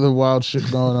 all that other wild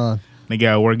shit going on. Nigga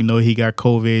at work, he got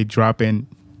COVID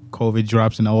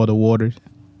drops in all the waters.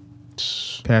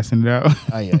 Passing it out.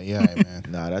 Oh yeah, man.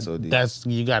 Nah, that's OD. That's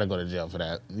you gotta go to jail for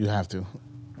that. You have to.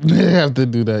 You have to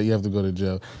do that. You have to go to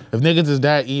jail. If niggas is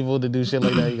that evil to do shit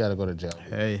like that, you gotta go to jail.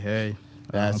 Hey.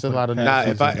 That's a lot of. Nah,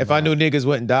 if I knew niggas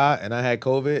wouldn't die and I had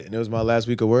COVID and it was my last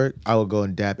week of work, I would go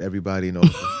and dap everybody in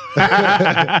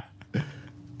Oakland.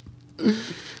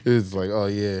 It's like, oh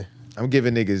yeah. I'm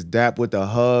giving niggas dap with a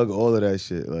hug, all of that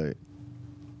shit. Like,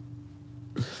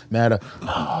 Nada.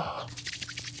 All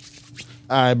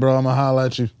right, bro. I'm gonna holler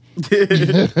at you.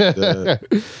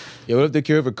 Yo, what if the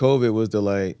cure for COVID was to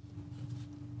like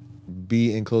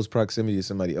be in close proximity to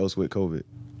somebody else with COVID?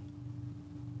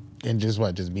 And just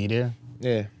what? Just be there?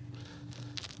 Yeah.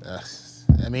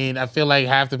 I mean, I feel like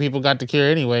half the people got the cure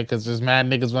anyway because there's mad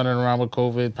niggas running around with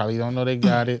COVID. Probably don't know they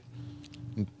got it.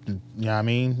 You know what I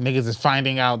mean? Niggas is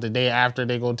finding out the day after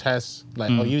they go test.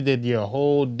 Like, oh, you did your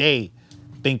whole day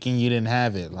thinking you didn't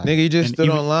have it. Like, Nigga, you just stood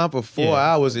even- online for 4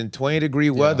 hours in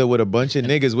 20-degree weather with a bunch of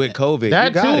niggas with COVID. that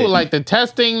You got too, it. like the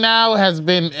testing now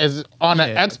is on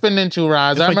an exponential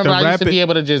rise. It's I like remember the I used to rapid- be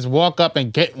able to just walk up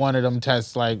and get one of them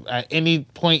tests like at any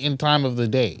point in time of the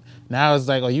day. Now it's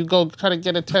like, oh, you go try to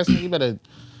get a test, you better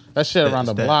that shit around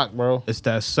the It's that- block, bro. It's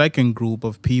that second group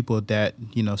of people that,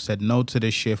 said no to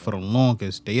this shit for the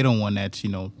longest. They don't want that,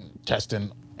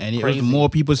 Testing. and Crazy. there's more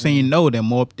people saying no than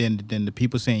the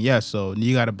people saying yes. So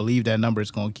you got to believe that number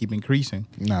is going to keep increasing.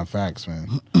 Nah, facts,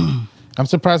 man. I'm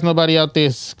surprised nobody out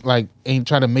there ain't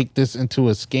trying to make this into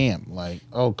a scam. Like,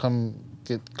 oh, come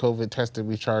get COVID tested,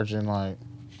 we charging like.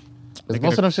 'cause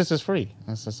most of them shits is free.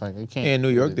 It's just like you can't. Yeah, in New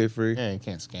York, they're free. Yeah, you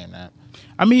can't scam that.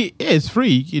 I mean, yeah, it's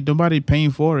free. Nobody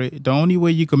paying for it. The only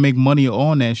way you can make money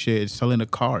on that shit is selling the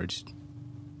cards.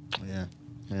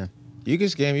 Yeah. You can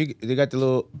scam. They got the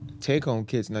little take-home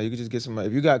kits now. You can just get some.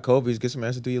 If you got COVID, just get some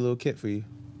answer to your little kit for you.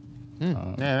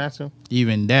 Yeah, that's too.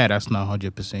 Even that's not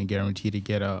 100% guaranteed to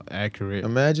get accurate.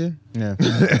 Imagine. Yeah.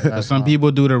 Some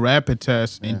people do the rapid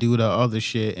test and do the other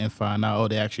shit and find out,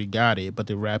 they actually got it, but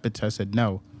the rapid test said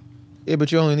no. Yeah,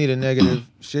 but you only need a negative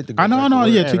shit to go. I know, back to work.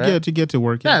 yeah, Yeah, right? to get to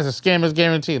work. Yeah, it's a scam is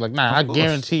guaranteed. Like, nah, I course,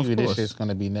 guarantee of you this course. shit's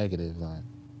gonna be negative. Like,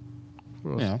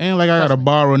 yeah. Ain't like I gotta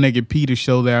borrow nigga P to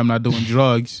show that I'm not doing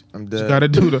drugs. I'm Just dead. gotta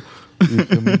do the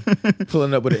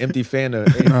Pulling up with an empty Fanta.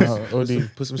 Hey,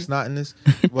 put some snot in this.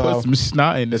 Well, put some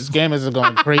snot in the this. scammers are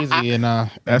going crazy in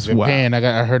That's Japan.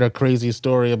 I heard a crazy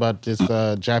story about this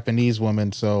Japanese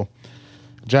woman. So,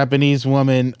 Japanese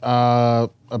woman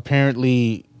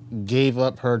apparently gave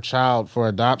up her child for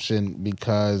adoption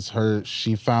because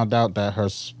she found out that her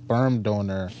sperm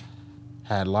donor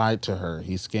had lied to her.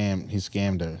 He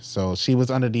scammed her. So she was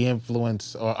under the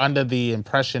influence or under the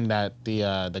impression that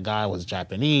the guy was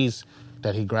Japanese,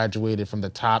 that he graduated from the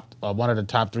top one of the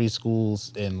top 3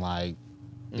 schools in like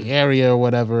the area or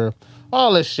whatever.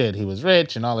 All this shit. He was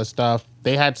rich and all this stuff.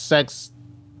 They had sex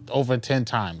over 10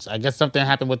 times. I guess something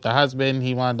happened with the husband.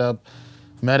 He wound up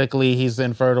medically, he's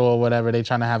infertile or whatever. They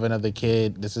trying to have another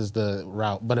kid. This is the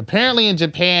route. But apparently in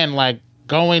Japan, like,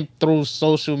 going through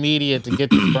social media to get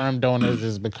the sperm donors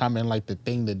is becoming like the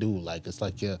thing to do. Like, it's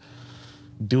like you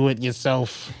do it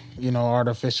yourself,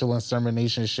 artificial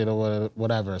insemination shit or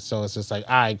whatever. So it's just like,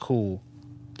 all right, cool.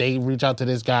 They reach out to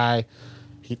this guy.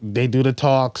 They do the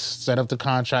talks, set up the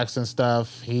contracts and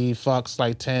stuff. He fucks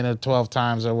like 10 or 12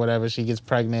 times or whatever. She gets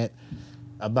pregnant.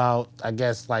 About, I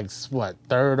guess, like, what,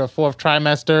 3rd or 4th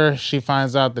trimester, she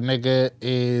finds out the nigga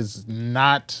is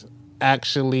not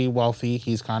actually wealthy.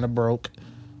 He's kind of broke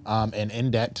and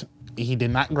in debt. He did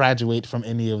not graduate from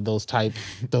any of those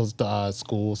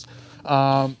schools.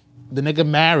 The nigga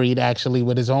married, actually,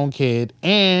 with his own kid,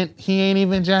 and he ain't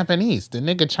even Japanese. The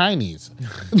nigga Chinese.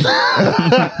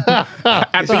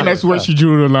 I think that's where she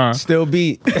drew the line. Still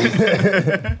beat.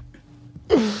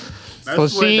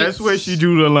 That's where she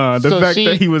drew the line. The fact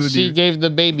that he was a she dude. gave the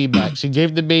baby back. She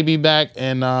gave the baby back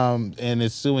and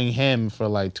is suing him for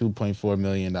like $2.4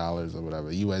 million or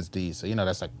whatever USD. So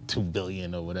that's like $2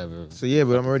 billion or whatever So yeah,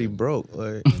 but I'm already broke.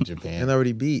 Like, in Japan. and I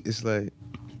already beat. It's like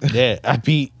Yeah, I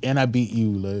beat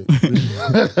you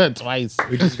like twice.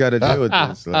 we just got to deal with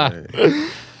this. Like,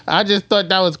 I just thought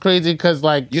that was crazy because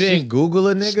like you didn't Google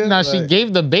a nigga. Nah, she Like,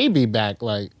 ged the baby back.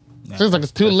 Like she was like,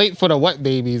 it's too late for the wet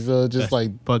baby. So just like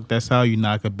Fuck, that's how you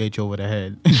knock a bitch over the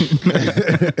head. hit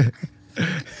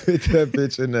that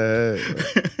bitch in the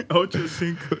head. Ocho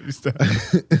Cinco stuff.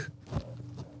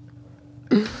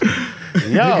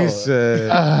 yo. He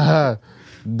said,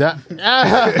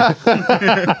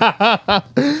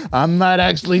 I'm not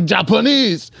actually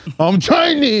Japanese. I'm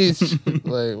Chinese.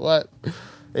 Like what?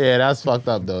 Yeah, that's fucked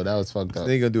up though. That was fucked up.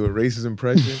 they gonna do a racist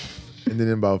impression. and then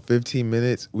in about 15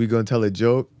 minutes, we gonna tell a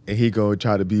joke, and he gonna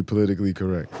try to be politically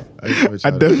correct. I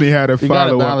definitely had a You gotta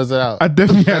follow balance it up. out. I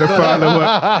definitely had a follow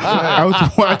up. I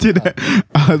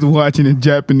was watching a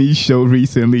Japanese show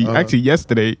recently, actually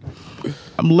yesterday.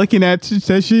 I'm looking at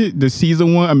that shit. The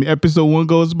season 1, I mean episode 1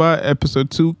 goes by,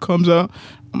 episode 2 comes out.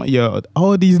 I'm like, yo,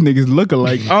 all these niggas look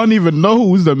alike. I don't even know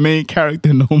who's the main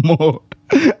character no more.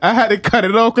 I had to cut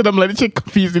it off because I'm like, this shit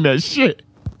confusing that shit.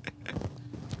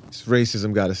 This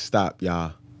racism gotta stop,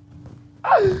 y'all.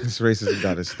 This racism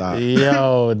gotta stop.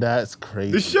 Yo, that's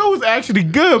crazy. The show was actually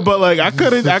good, but like I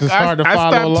couldn't. I It's hard to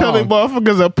follow stopped telling along.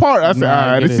 motherfuckers apart. I said, Nah, I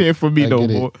all right, get this it. ain't for me I no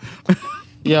get it. more.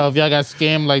 Yo, if y'all got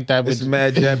scammed like that, It's with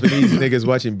mad Japanese niggas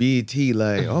watching BET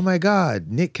like, oh my God,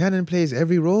 Nick Cannon plays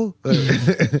every role?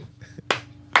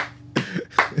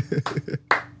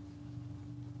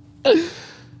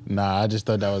 Nah, I just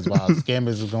thought that was wild.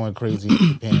 Scammers is going crazy in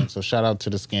Japan. So shout out to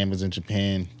the scammers in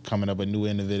Japan coming up with new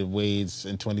innovative ways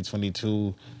in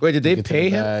 2022. Wait, did they Get to pay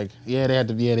the him? bag. Yeah, they had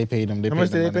to. Yeah, they paid him. How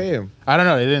much did they pay him? I don't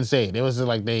know. They didn't say it. It was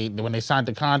like when they signed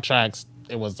the contracts,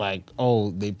 it was like,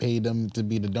 oh, they paid them to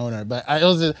be the donor. But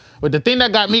but the thing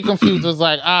that got me confused was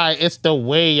like, it's the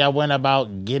way y'all went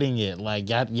about getting it. Like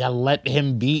y'all let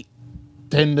him beat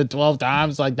 10 to 12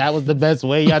 times. Like that was the best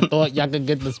way y'all thought y'all could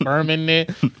get the sperm in there.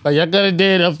 Like y'all could have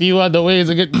did a few other ways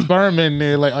to get the sperm in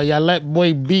there. Like, y'all let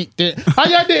boy beat it. How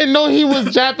y'all didn't know he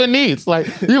was Japanese? Like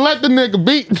you let the nigga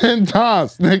beat 10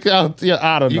 times. Nigga,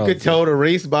 I don't know. You could tell the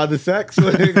race by the sex?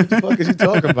 Like, what the fuck is you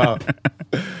talking about?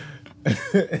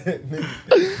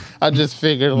 I just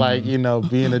figured, like, being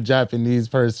a Japanese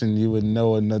person, you would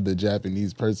know another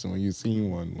Japanese person when you see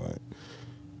one. Like,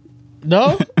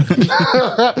 no,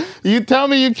 you tell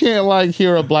me you can't like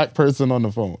hear a black person on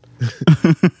the phone.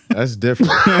 That's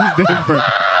different.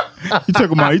 You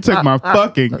took my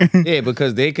fucking. Yeah,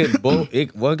 because they could both.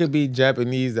 One could be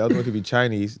Japanese, the other one could be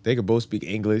Chinese. They could both speak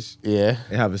English Yeah,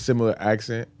 and have a similar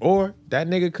accent, or that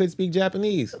nigga could speak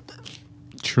Japanese.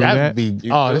 True that that. would be.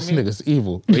 You Oh, feel this me? nigga's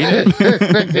evil.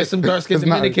 There's some dark skinned It's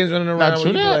not- Dominicans running not around. true Where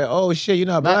you be that. like, oh shit, you're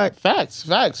not black. Facts.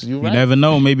 You You right? never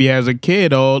know. Maybe as a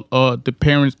kid, all the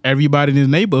parents, everybody in his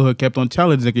neighborhood kept on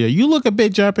telling this nigga, you look a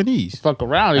bit Japanese. Fuck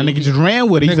around. And nigga just ran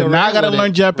with it. He Nigga said, now I ran gotta with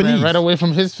learn it. Japanese. Ran right away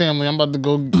from his family. I'm about to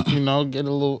go, get a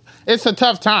little. It's a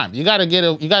tough time. You gotta get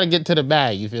to the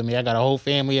bag. You feel me? I got a whole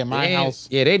family at my house.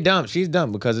 Yeah, they dumb. She's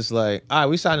dumb because it's like, all right,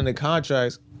 we signing the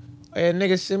contracts. Hey,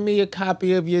 nigga, send me a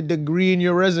copy of your degree and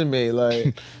your resume.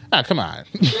 Like, Come on,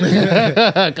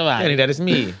 come on. Danny, that is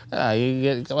me.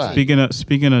 Come on. Speaking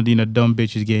of dumb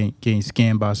bitches getting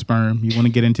scammed by sperm, you want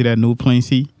to get into that new Plan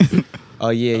C?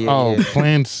 Oh yeah. Oh,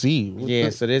 Plan C. What Yeah,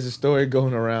 the- so there's a story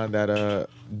going around that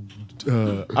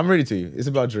I'm ready to you. It's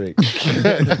about Drake.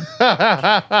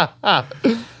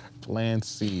 Plan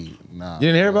C. Nah. You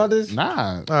didn't hear about this?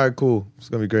 Nah. All right, cool. It's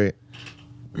gonna be great.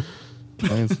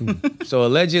 Plan C. So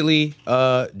allegedly,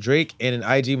 Drake and an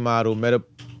IG model met up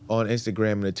on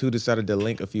Instagram, and the two decided to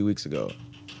link a few weeks ago.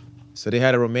 So they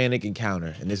had a romantic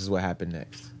encounter, and this is what happened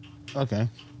next. Okay.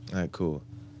 All right, cool.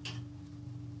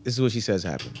 This is what she says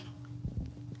happened.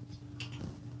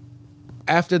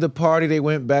 After the party, they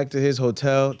went back to his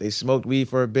hotel. They smoked weed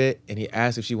for a bit, and he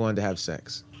asked if she wanted to have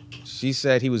sex. She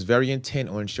said he was very intent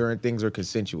on ensuring things were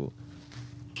consensual.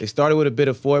 They started with a bit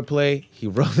of foreplay. He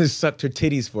rubbed and sucked her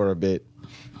titties for a bit.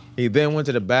 He then went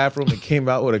to the bathroom and came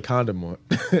out with a condom on.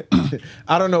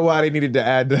 I don't know why they needed to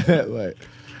add that,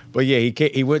 but yeah,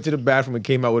 he went to the bathroom and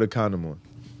came out with a condom on.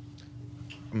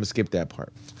 I'm gonna skip that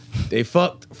part. They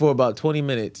fucked for about 20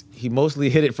 minutes. He mostly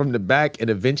hit it from the back and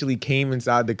eventually came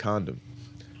inside the condom.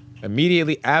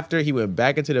 Immediately after, he went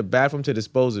back into the bathroom to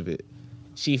dispose of it.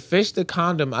 She fished the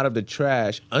condom out of the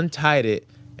trash, untied it,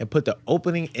 and put the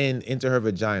opening end into her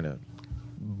vagina.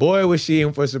 Boy, was she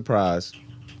in for a surprise.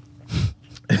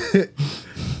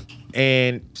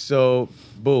 And so,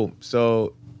 boom.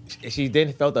 So she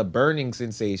then felt a burning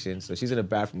sensation. So she's in the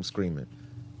bathroom screaming.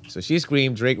 So she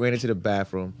screamed, Drake ran into the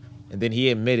bathroom, and then he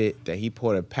admitted that he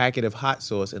poured a packet of hot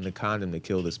sauce in the condom to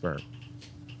kill the sperm.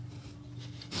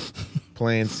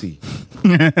 Plan C.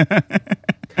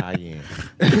 Cayenne.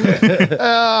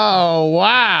 Oh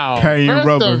wow! Cayenne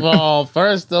rubber.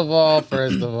 First of all,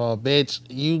 bitch,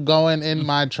 you going in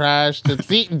my trash to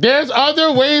see? There's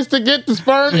other ways to get the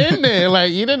sperm in there.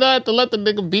 Like you didn't have to let the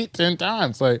nigga beat 10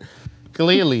 times. Like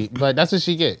clearly, but that's what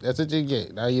she get. That's what you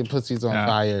get. Now your pussy's on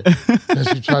fire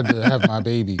because you tried to have my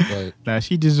baby. But Nah,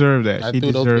 she deserved that. I She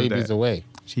threw those deserved babies that. away.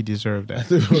 She deserved that.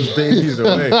 Those babies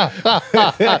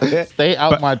away. Stay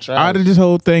out my trash. Out of this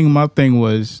whole thing, my thing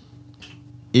was,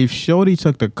 if Shorty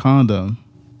took the condom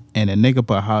and a nigga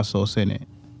put hot sauce in it,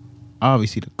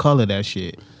 obviously the color of that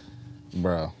shit.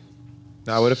 Bro.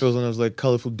 Nah, what if it was one of those like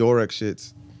colorful Durex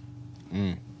shits?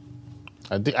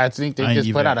 I think they I ain't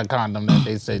just put even- out a condom that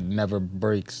they said never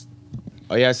breaks.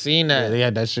 Oh yeah, I seen Yeah, that. they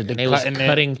had that shit. And they was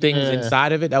cutting things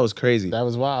inside of it. That was crazy. That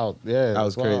was wild. Yeah, That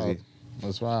was wild. crazy.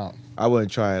 That's wild. I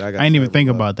wouldn't try it. I didn't even think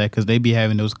about that because they be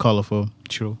having those colorful.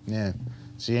 True. Yeah,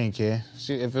 she ain't care.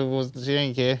 She ain't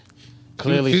care.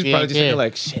 Clearly, Clearly, she's she probably ain't just care. thinking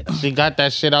like, shit. She got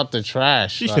that shit out the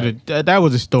trash. She like, should have. That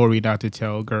was a story not to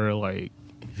tell, girl. Like,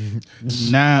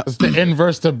 now, It's the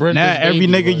inverse to Brenda's now every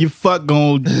baby, nigga boy. you fuck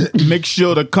gonna make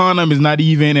sure the condom is not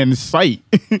even in sight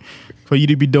for you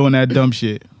to be doing that dumb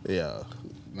shit. Yeah,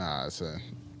 nah, son.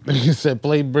 He said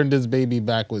play Brenda's baby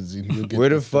backwards. And you'll get Where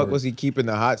the the fuck story. was he keeping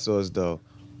the hot sauce though?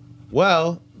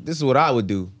 Well, this is what I would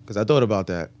do because I thought about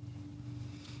that.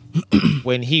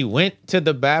 When he went to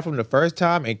the bathroom the first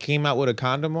time and came out with a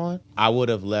condom on, I would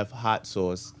have left hot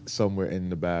sauce somewhere in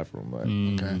the bathroom.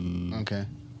 Like. Okay.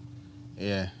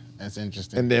 Yeah, that's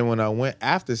interesting. And then when I went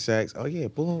after sex, oh yeah,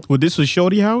 boom. Well, this was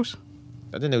Shorty house.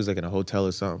 I think it was like in a hotel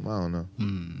or something. I don't know.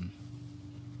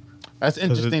 That's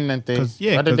interesting that they. 'cause,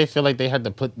 yeah, why did 'cause- they feel like they had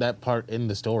to put that part in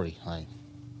the story? Like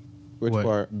Which What?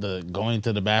 part? the going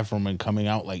to the bathroom and coming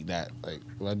out like that. Like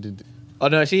why did? Oh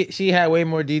no, she had way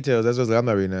more details. That's what I was like, I'm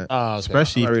not reading that. Okay.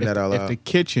 Especially I'm not reading if, that out if loud. the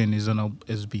kitchen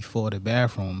is before the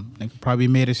bathroom, they probably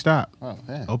made it stop. Oh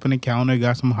yeah. Open the counter,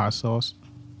 got some hot sauce.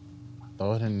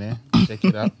 Throw it in there. Check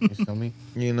it out. You feel me?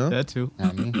 You know, That too.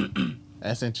 I mean,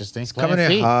 that's interesting. coming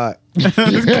in hot.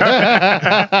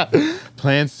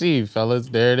 Plan C, fellas.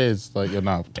 There it is. Like you're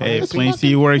not. Hey, Plan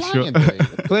C works.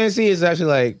 Plan C is actually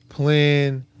like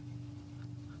plan.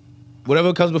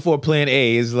 Whatever comes before plan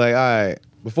A is like, all right,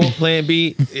 before plan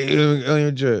B, on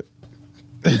your drip.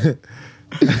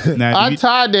 Now, I do you-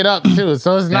 tied it up too,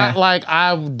 so it's not Yeah. like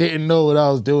I didn't know what I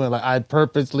was doing. Like I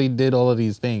purposely did all of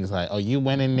these things. Like, oh, you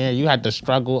went in there, you had to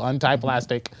struggle, untie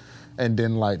plastic, and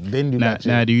then you now, got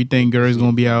your. now, do you think girls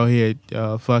gonna be out here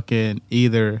fucking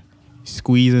either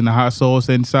squeezing the hot sauce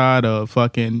inside or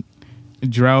fucking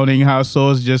drowning hot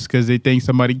sauce just because they think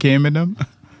somebody came in them?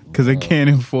 Because they can't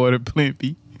afford a Plan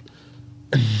B.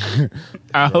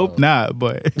 I hope not,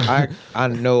 but I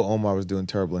know Omar was doing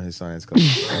terrible in his science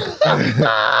classes.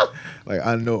 Like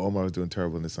I know Omar was doing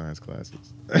terrible in his science classes.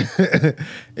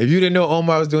 If you didn't know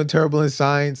Omar was doing terrible in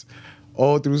science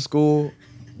all through school,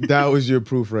 that was your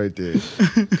proof right there.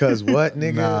 Cause what,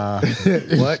 nigga? Nah.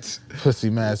 What? Pussy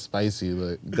mad spicy.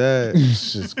 Like That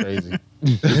it's just crazy.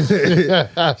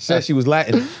 said she was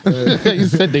Latin. You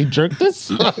said they jerked this?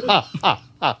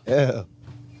 Ew.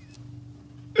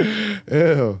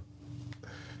 Ew.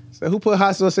 So who put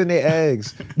hot sauce in their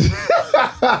eggs?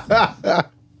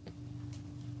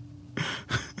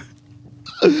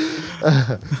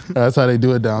 That's how they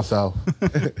do it down south.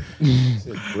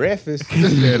 Breakfast.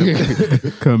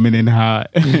 coming in hot.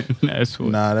 That's what.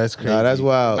 Nah, that's crazy. Nah, that's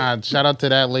wild. Nah, shout out to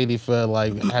that lady for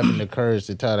like having the courage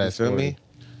to tell that You feel story. me?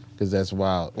 Because that's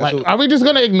wild. That's Like, what- are we just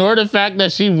gonna ignore the fact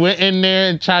that she went in there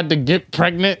and tried to get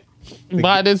pregnant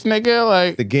by this nigga?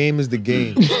 Like, The game is the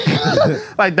game.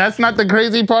 like that's not the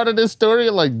crazy part of this story.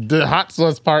 Like, the hot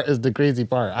sauce part is the crazy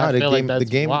part. I Nah, feel like that's the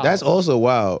game. wild. That's also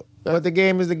wild. But the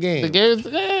game is the game. the game's.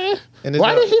 Eh. And it's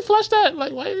Why not- did he flush that?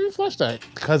 Like, why did he flush that?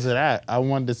 Because of that. I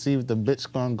wanted to see if the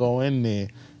bitch gonna go in there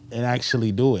and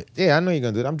actually do it. Yeah, I know you're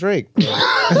gonna do it. I'm Drake.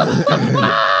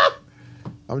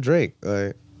 I'm Drake.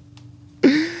 Like,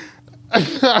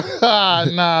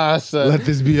 Nah, son. let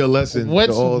this be a lesson. to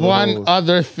What's all the one hoes.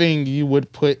 other thing you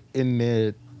would put in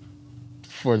there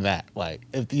for that? Like,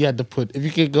 if you had to put, if you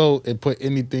could go and put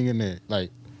anything in there, like,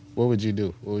 what would you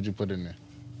do? What would you put in there?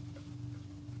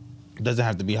 It doesn't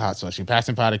have to be hot sauce. You're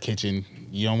passing by the kitchen.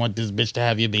 You don't want this bitch to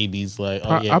have your babies. Like,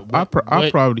 oh yeah.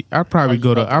 I probably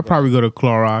go to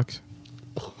Clorox.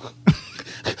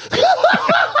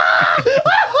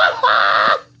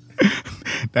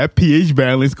 That pH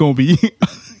balance gonna be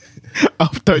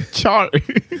off the chart.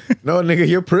 No, nigga,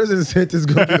 your prison sentence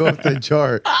gonna be off the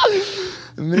chart.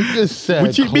 Nigga said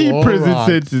What you mean prison Clorox.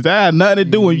 sentence? That had nothing to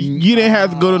do with you didn't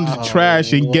have to go to the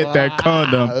trash and get that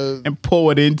condom and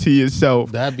pour it into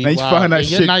yourself. That'd be Now you wild. find that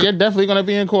shit. You're definitely gonna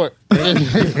be in court. You're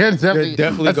definitely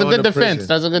definitely that's a going good to defense. prison.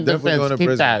 That's a good Definitely going defense. to Keep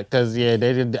prison. that, because yeah,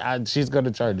 they did. She's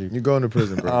gonna charge you. You're going to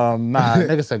prison, bro. Nah,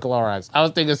 nigga said Clorox. I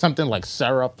was thinking something like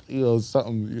syrup,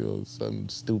 something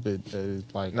stupid.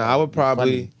 Like, Nah, I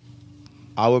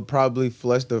would probably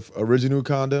flush the original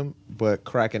condom, but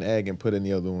crack an egg and put in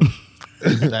the other one.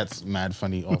 That's mad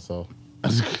funny. Also,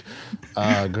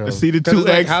 girl. See the Because two it's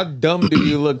like, eggs. how dumb do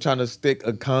you look trying to stick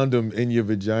a condom in your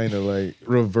vagina, like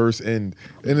reverse end?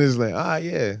 And it's like,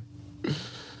 yeah.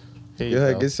 Here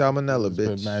Yeah, go. get salmonella, Put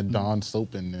bitch. mad Dawn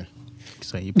soap in there.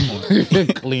 Say you pouring,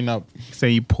 Clean up. say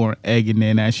you pouring egg in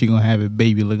there, now she gonna have a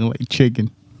baby looking like chicken.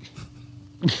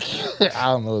 I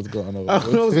don't know what's going on. I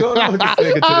don't know what's going on with this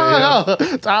nigga today. I Yo.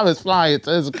 don't know. Time is flying. It's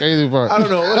a crazy part. I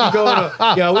don't know what's going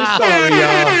on. Yo, we sorry,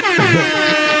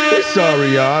 y'all. We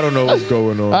sorry, y'all. I don't know what's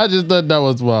going on. I just thought that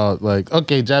was wild. Like,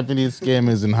 okay, Japanese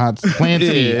scammers and hot Plan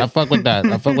C. Yeah. I fuck with that.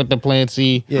 I fuck with the Plan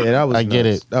C. Yeah, that was I get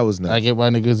nuts. it. That was nuts. I get why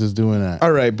niggas is doing that.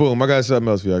 All right, boom. I got something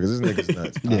else for y'all because this nigga's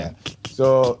nuts. Yeah.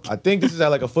 So I think this is at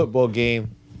like a football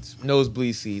game,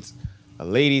 nosebleed seats. A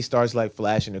lady starts like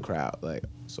flashing the crowd. Like,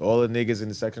 so all the niggas in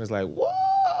the section is like,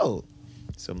 whoa.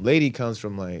 Some lady comes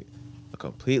from like a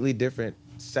completely different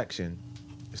section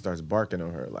and starts barking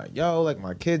on her. Like, yo, like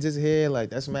my kids is here. Like,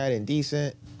 that's mad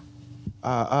indecent.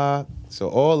 So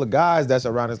all the guys that's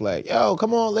around is like, yo,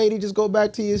 come on, lady, just go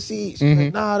back to your seat. She's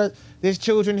like, nah, there's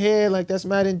children here. Like, that's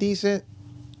mad indecent.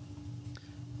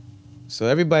 So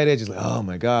everybody there just like, oh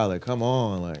my God, like, come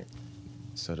on. Like,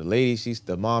 so the lady,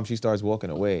 the mom, she starts walking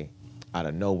away out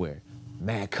of nowhere.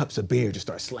 Mad cups of beer just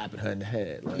start slapping her in the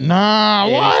head. Like, Nah,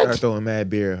 and what? start throwing mad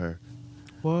beer at her.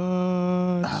 What?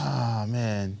 Ah,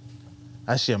 man.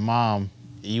 That's your mom.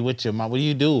 You with your mom. What do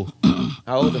you do?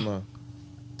 How old am I?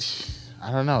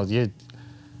 I don't know.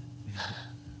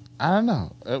 I don't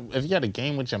know. If you had a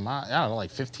game with your mom, I don't know, like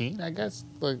 15, I guess.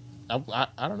 Like, I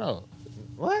don't know.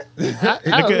 What?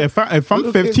 Nigga, if I'm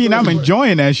Little 15, kids I'm go to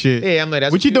enjoying that shit. Yeah, I'm like,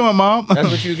 that's what you doing, mom? That's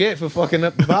what you get for fucking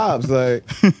up the vibes. Like,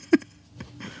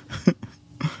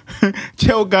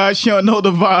 Tell God she don't know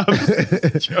the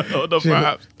vibes. She don't know the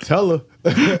vibes. tell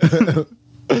her.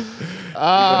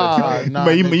 Nah,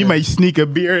 But you nigga. might sneak a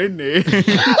beer in there.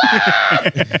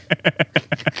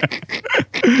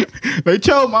 Like,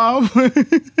 chill, mom.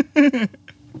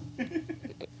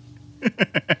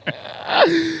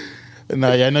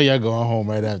 Nah, I know y'all going home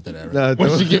right after that. Right? Nah,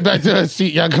 Once don't- you get back to her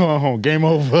seat, y'all going home. Game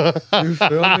over. You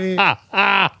feel me?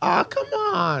 Oh, come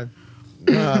on.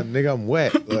 Nah, nigga, I'm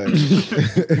wet. Like,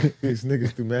 these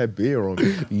niggas threw mad beer on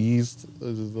me. Yeast.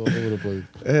 It's just all over the place.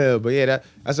 Yeah, but yeah,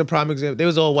 that's a prime example. They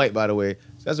was all white, by the way.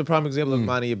 So that's a prime example of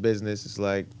minding your business. It's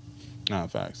like, Nah,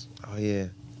 facts. oh yeah.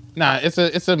 Nah, it's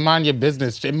a mind your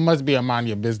business. It must be a mind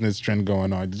your business trend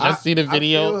going on. Did you see the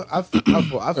video? I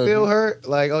feel hurt.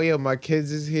 Like, oh yeah, my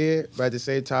kids is here, but at the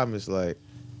same time, it's like,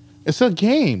 It's a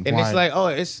game. and Why? it's like, oh,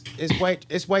 it's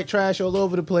white trash all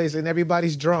over the place, and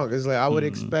everybody's drunk. It's like I would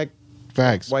expect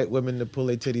facts. white women to pull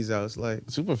their titties out. It's like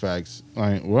Super facts.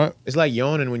 Like what? it's like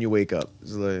yawning when you wake up.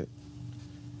 It's like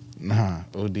Nah,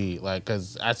 OD. Like,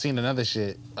 cause I seen another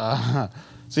shit.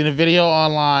 Seen a video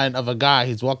online of a guy.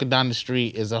 He's walking down the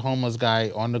street. Is a homeless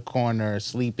guy on the corner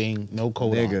sleeping, no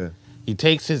coat Nigga. on. He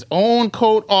takes his own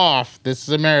coat off. This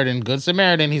Samaritan, good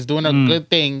Samaritan. He's doing a good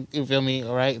thing. You feel me?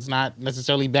 All right. It's not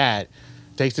necessarily bad.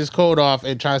 Takes his coat off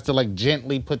and tries to like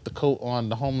gently put the coat on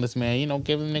the homeless man. You know,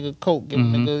 give a nigga a coat. Give a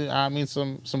nigga,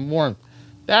 some warmth.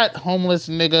 That homeless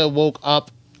nigga woke up,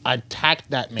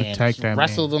 attacked that man,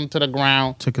 wrestled him to the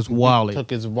ground, Took his wallet. took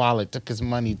his wallet, took his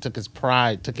money, took his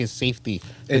pride, took his safety,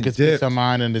 And took his dipped. peace of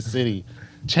mind in the city.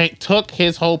 Took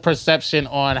his whole perception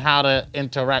on how to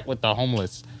interact with the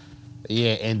homeless.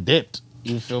 Yeah, and dipped.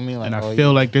 You feel me? Like, And I oh,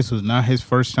 feel like this was not his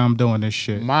first time doing this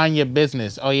shit. mind your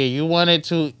business. Oh yeah, you wanted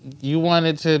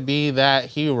to be that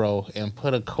hero and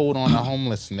put a coat on a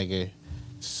homeless nigga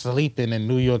sleeping in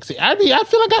New York City. I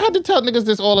feel like I had to tell niggas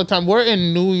this all the time. We're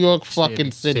in New York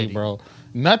fucking city, bro.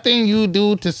 Nothing you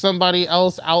do to somebody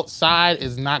else outside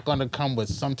is not gonna come with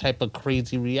some type of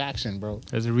crazy reaction, bro.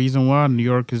 There's a reason why New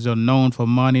Yorkers are known for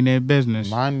minding their business.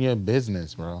 Mind your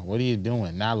business, bro. What are you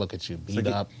doing? Now look at you, beat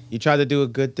up. you tried to do a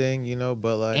good thing, you know,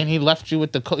 but like And he left you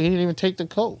with the coat. He didn't even take the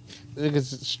coat.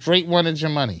 Niggas straight wanted your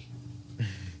money.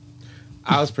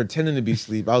 I was pretending to be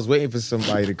asleep. I was waiting for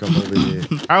somebody to come over here.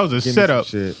 I was a Give me some setup.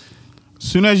 shit.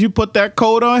 Soon as you put that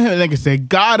coat on him, like I said,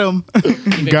 got him.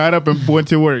 Got up and went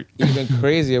to work. Even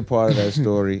crazier part of that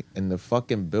story, in the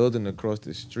fucking building across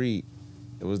the street,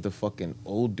 it was the fucking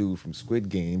old dude from Squid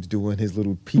Games doing his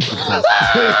little people test.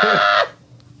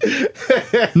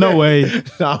 No way.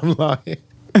 Nah, I'm lying.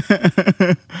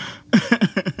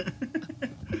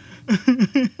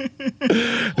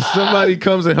 Somebody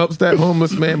comes and helps that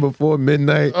homeless man before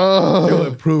midnight.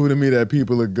 You'll prove to me that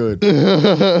people are good.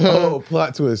 Oh,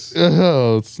 plot twist.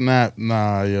 Oh, snap.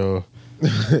 Nah, yo.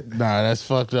 Nah, that's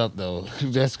fucked up, though.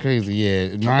 That's crazy, yeah.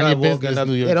 Mind your Not walking business, up-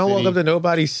 New York yeah, don't City. walk up to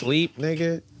nobody's sleep,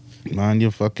 nigga. Mind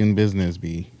your fucking business,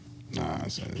 B. Nah,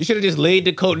 son. You should have just laid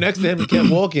the coat next to him and kept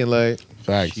walking. Like,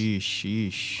 Facts.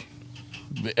 Sheesh.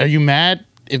 Are you mad?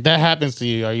 If that happens to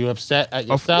you, are you upset at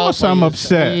yourself? course Or I'm you-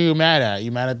 upset. What are you mad at?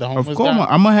 You mad at the homeless Of course, guy?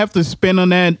 I'm gonna have to spin on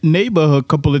that neighborhood a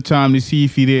couple of times to see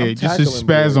if he there. I'm Just to tackling,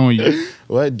 spaz boy. on you.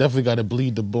 Well, I definitely got to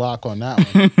bleed the block on that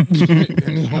one.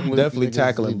 I'm definitely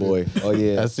tackling, boy. Oh,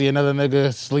 yeah. I see another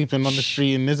nigga sleeping on the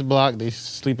street in this block. They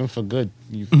sleeping for good.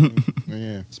 You feel me?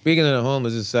 Yeah. Speaking of the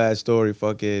homeless, it's a sad story.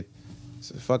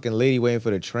 It's a fucking lady waiting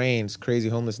for the train. This crazy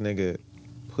homeless nigga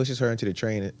pushes her into the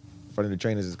train in front of the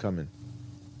train as it's coming.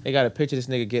 They got a picture of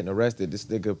this nigga getting arrested. This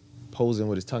nigga posing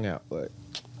with his tongue out. Like,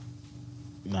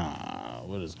 Nah,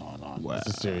 what is going on? Wow.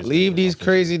 This is serious. leave these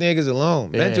crazy niggas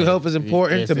alone. Yeah. Mental health is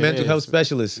important Yes, to it mental is. health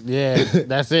specialists. Yeah,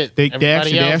 that's it. They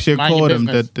Everybody actually else, mind your called him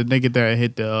business. the nigga that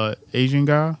hit the Asian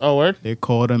guy. Oh, word? They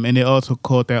called him, and they also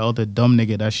called that other dumb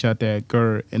nigga that shot that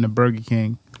girl in the Burger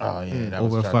King. Oh, yeah. That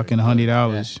Over was tragic. fucking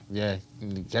 $100. Yeah.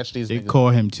 Catch these They niggas.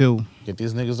 called him too. Get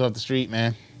these niggas off the street,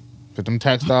 man. Put them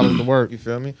tax dollars to work. You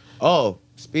feel me? Oh,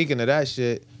 speaking of that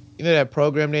shit, you know that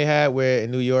program they had where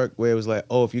in New York where it was like,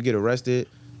 oh, if you get arrested,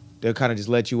 they'll kind of just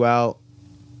let you out.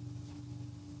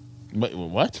 Wait,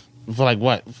 what? For like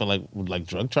what? For like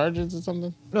drug charges or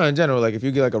something? No, in general, like if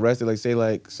you get like arrested, like say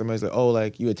like somebody's like, oh,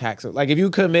 like you attack some, like if you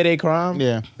commit a crime,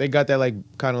 Yeah. they got that like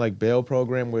kind of like bail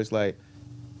program where it's like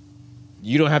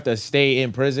you don't have to stay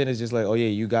in prison. It's just like, oh yeah,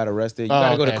 you got arrested, you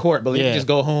gotta go to okay. court, but you Yeah. can just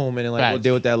go home and then like we'll Facts.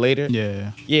 deal with that later.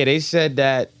 Yeah. Yeah, they said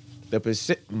that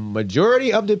the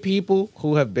majority of the people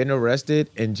who have been arrested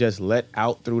and just let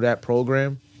out through that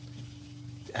program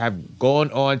have gone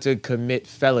on to commit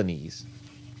felonies.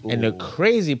 And the Ooh.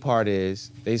 crazy part is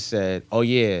they said, oh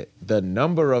yeah, the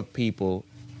number of people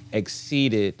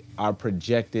exceeded our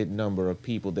projected number of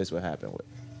people this would happen with.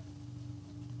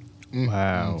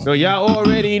 Wow. So y'all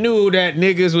already knew that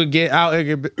niggas would get out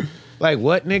and get, like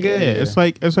what nigga? Yeah, it's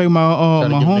like my Try to my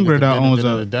give niggas homegirl the that owns benefit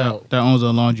of a the doubt. that owns a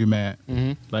laundromat.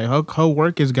 Mhm. Like her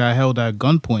workers got held at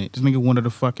gunpoint. This nigga wanted to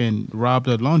fucking rob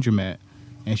the laundromat,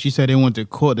 and she said they went to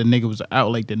court. The nigga was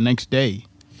out like the next day.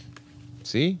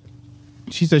 See?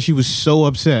 She said she was so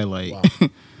upset. Like Wow.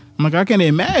 I'm like I can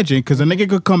imagine because a nigga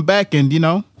could come back and All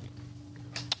Y'all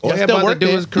they still about to work do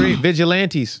there? is create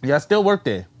vigilantes. Yeah, I still work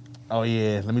there. Oh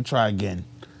yeah, let me try again.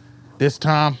 This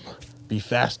time, be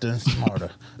faster and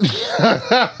smarter.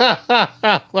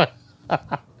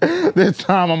 This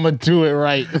time I'm gonna do it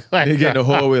right. They get in the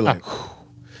hallway like,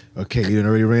 okay, you done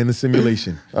already ran the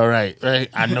simulation. All right.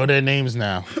 I know their names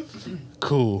now.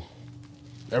 Cool.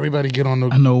 Everybody get on the.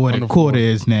 I know what on a the court floor.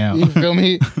 is now. You feel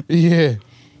me? Yeah.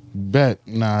 Bet.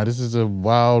 Nah, this is a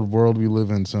wild world we live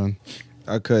in, son.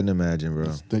 I couldn't imagine, bro.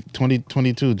 The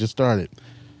 2022 just started.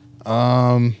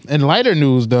 In lighter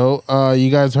news though, you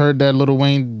guys heard that Lil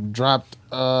Wayne dropped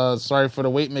Sorry for the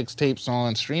Wait mixtapes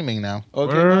on streaming now.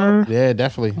 Okay, Word. Yeah,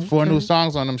 definitely. 4 new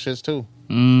songs on them shits too.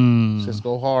 Mm. Just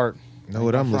go hard. know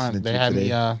what I'm Front. listening They to had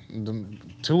today. me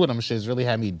 2 of them shits really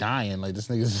had me dying. Like this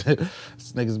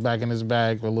nigga's back in his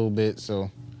bag for a little bit, so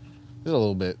just a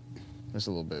little bit.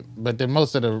 But then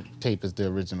most of the tape is the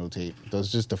original tape.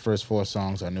 Those just the first 4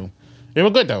 songs I knew. They were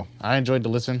good though. I enjoyed the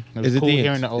listen. It was Is it cool the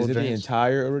hearing the old is it the joints.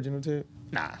 entire original tape?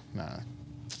 Nah.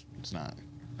 It's not.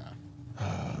 Nah.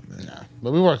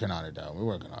 But we're working on it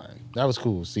though. That was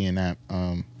cool seeing that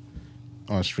on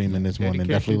streaming this morning.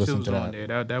 Definitely listen to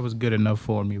that. That was good enough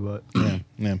for me, but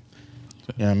Yeah.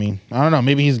 Yeah, I mean, I don't know.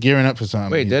 Maybe he's gearing up for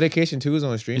something. Wait, Dedication 2 is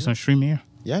on stream? it's on stream here.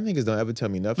 Y'all niggas don't ever tell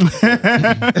me nothing. So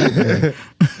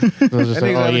it's just That like,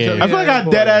 nigga oh, never yeah. told me I feel like I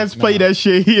dead ass played that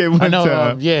shit here one I know.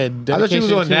 time. Yeah, thought she was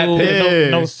Dedication on that 2,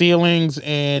 page. no ceilings,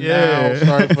 and Yeah. now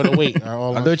Sorry for the Wait. are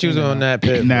all I thought you was streaming on now. that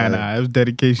pit. Nah, it was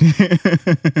dedication.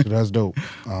 So that's dope.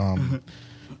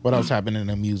 What else happened in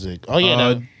the music? Oh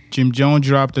yeah, Jim Jones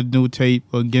dropped a new tape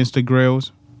Against the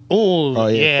Grills. oh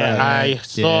yeah, yeah. I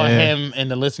saw Yeah. him in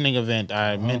the listening event.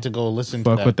 I meant to go listen.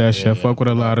 Fuck to with that Yeah, shit. yeah. Fuck with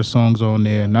a lot of songs on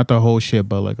there. Not the whole shit,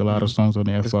 but like a lot of songs on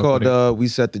there. It's Fuck called with it. We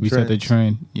Set the We Trend. Set the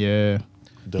Trend. Yeah.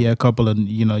 Dope. Yeah, a couple of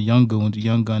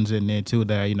young guns in there too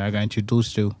that I got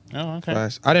introduced to. Oh okay. I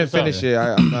didn't What's up? finish it.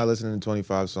 I'm not listening to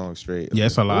 25 songs straight. Yeah,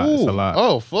 it's a lot. It's a Ooh. lot.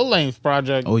 Oh, full length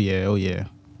project. Oh yeah. Yeah,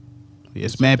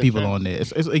 it's mad the people Trend. on there.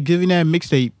 It's like giving that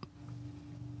mixtape.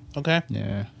 Okay,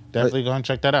 Yeah, definitely gonna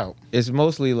check that out. It's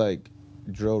mostly like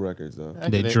drill records though. I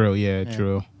they get it. drill. Yeah,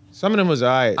 drill. Some of them was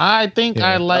alright. I think Yeah.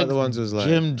 I like Other ones was like-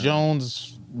 Jim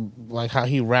Jones, like how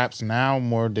he raps now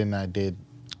more than I did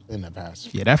in the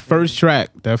past. Yeah, that first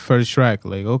track.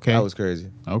 Like okay, That was crazy.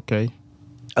 okay.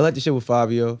 I like the shit with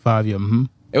Fabio. 5 year. Mm-hmm.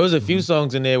 There was a few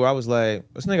songs in there where I was like,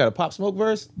 this nigga got a Pop Smoke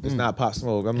verse? It's not Pop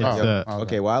Smoke. I'm like, Oh, yo, okay.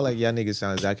 okay, well, I like y'all niggas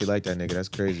sound exactly like that nigga. That's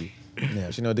crazy. Yeah.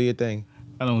 But you know, do your thing.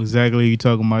 I know exactly what you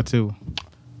talking about too.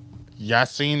 Y'all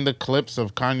seen the clips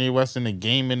of Kanye West in the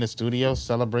game in the studio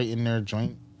celebrating their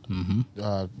joint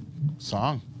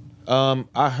song?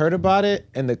 I heard about it,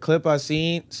 and the clip I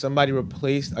seen, somebody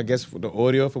replaced, I guess, the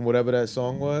audio from whatever that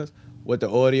song was with the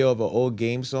audio of an old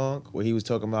game song where he was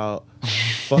talking about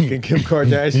fucking Kim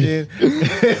Kardashian.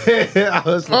 I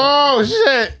was like, Oh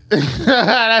shit,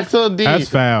 that's so deep. That's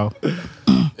foul.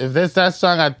 If that's that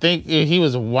song, I think he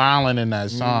was wilding in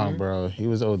that song, bro. He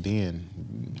was ODing.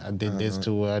 I did this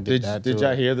to her. I did that. did to y'all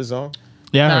her. hear the song?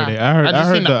 Yeah, I Nah, heard it. I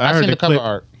heard seen the cover clip.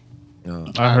 art. No.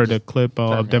 I heard the clip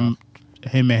Turned of me them,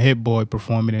 him and Hit Boy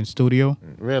performing in studio.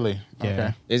 Really? Yeah.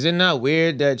 Okay. Is it not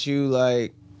weird that you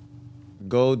like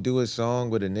go do a song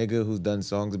with a nigga who's done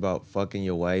songs about fucking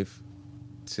your wife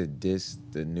to diss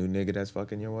the new nigga that's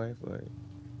fucking your wife?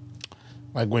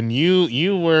 Like when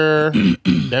you were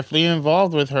definitely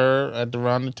involved with her at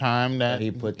around the time that he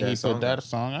put that song out.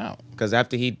 song out. Because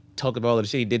after he talked about all the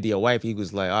shit he did to your wife, he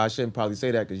was like, oh, I shouldn't probably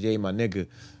say that because you ain't my nigga.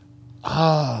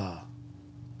 Ah.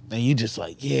 And you just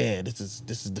like, yeah, this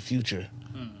is the future.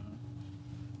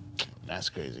 That's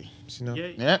crazy. You know?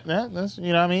 Yeah, that's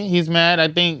you know what I mean. He's mad. I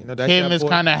think You know, that's Kim that is boy.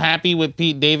 kind of happy with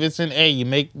Pete Davidson. Hey, you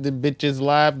make the bitches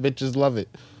laugh, bitches love it.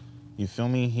 You feel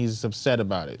me? He's upset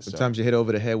about it. So. Sometimes you hit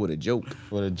over the head with a joke.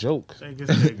 What a joke.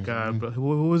 That guy, bro,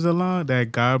 who was the line?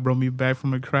 That guy brought me back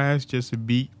from a crash just to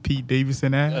beat Pete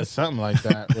Davidson ass. Something like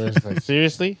that. Where it's like,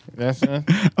 seriously? That's I'm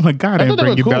like, God, I I didn't thought they bring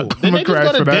were you cool. back from Didn't a they just crash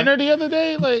go for to that. dinner the other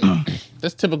day? Like,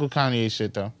 that's typical Kanye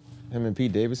shit, though. Him and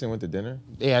Pete Davidson went to dinner.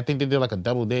 Yeah, I think they did like a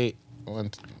double date.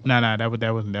 Nah, that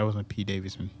wasn't Pete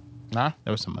Davidson. Nah?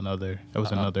 That was another.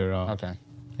 Okay.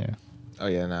 Yeah. Oh,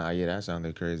 yeah, that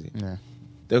sounded crazy. Yeah.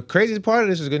 The craziest part of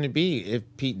this is going to be if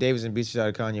Pete Davidson beats the shit out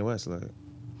of Kanye West. Like,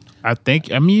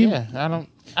 I mean, Yeah,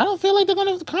 I don't feel like they're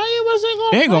gonna. Kanye West ain't gonna.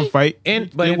 they ain't gonna fight.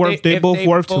 But They if both they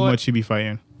worth too fought- much to be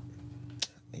fighting.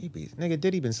 Nigga,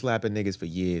 Diddy been slapping niggas for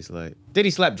years. Like, Diddy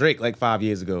slapped Drake like 5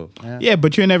 years ago. Yeah,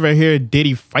 but you never hear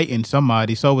Diddy fighting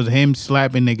somebody. So it was him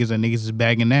slapping niggas and niggas is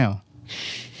bagging down.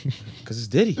 Because it's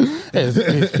Diddy.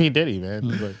 It's P Diddy, man.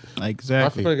 Like, I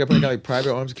Exactly. feel like I put like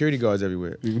private armed security guards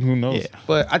everywhere. who knows? Yeah.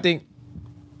 But I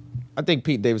think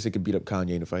Pete Davidson could beat up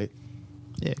Kanye in a fight.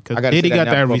 Yeah, I because gotta Diddy say that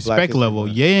got now that for Black respect History level.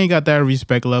 Month. Yeah, ain't got that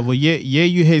respect level. Yeah,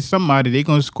 you hit somebody, they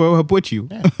gonna square up with you.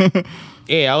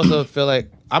 Yeah, I also feel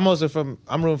like I'm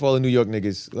rooting for all the New York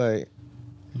niggas. Like,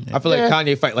 I feel like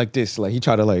Kanye fight like this. Like, he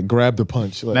try to like grab the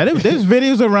punch. Like, Now there's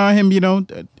videos around him,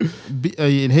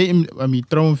 hitting. I mean,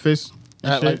 throwing fists.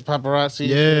 and Like shit. paparazzi.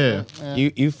 Yeah.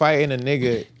 you fighting a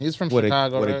nigga He's from with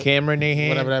Chicago, with a right? camera in their hand,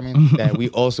 Whatever that means. that we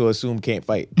also assume can't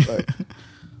fight. Like,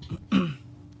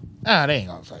 They ain't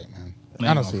gonna fight, man. He I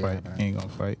ain't don't gonna see fight. it. Man. He ain't gonna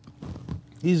fight.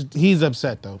 He's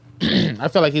upset though. I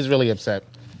feel like he's really upset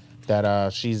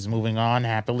that she's moving on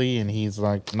happily, and he's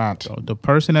like not. So the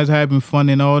person that's having fun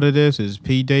in all of this is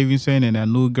Pete Davidson and that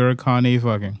new girl Kanye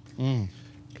fucking.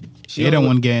 she They don't only-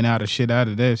 want getting out of shit out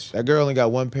of this. That girl only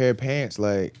got one pair of pants.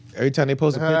 Like, every time they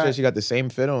post a picture, she got the same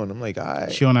fit on. I'm like, all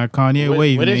right. She on that Kanye What-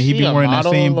 wave, what man. is He she, been a wearing that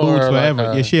model same or boots like forever.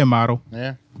 a- Yeah, she a model.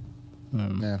 Yeah.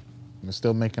 Yeah. They're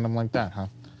still making them like that, huh?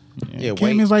 Yeah,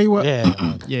 Kim wait. is like what?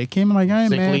 Yeah. Yeah, Kim like I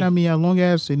ain't Sickly. mad. I mean, as long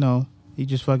as he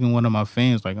just fucking one of my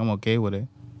fans. Like I'm okay with it.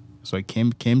 That's what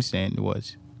Kim saying it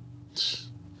was.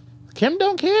 Kim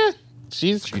don't care.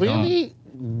 She's She clearly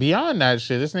beyond that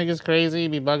shit. This nigga's crazy.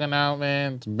 Be bugging out,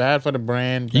 man. It's bad for the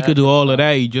brand. You bad could do for- all of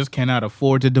that. You just cannot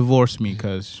afford to divorce me,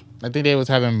 cause I think they was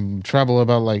having trouble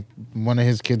about like one of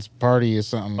his kids' party or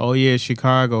something. oh yeah,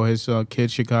 Chicago, his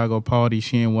kid's Chicago party.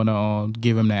 She didn't want to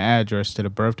give him the address to the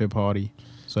birthday party.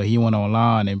 So he went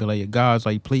online and be like, guys,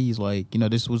 like, please, like,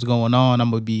 this is what's going on.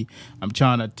 I'm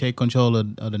trying to take control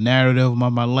of the narrative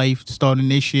of my life starting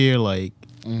this year. Like,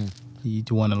 he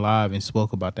went live and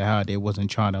spoke about how they wasn't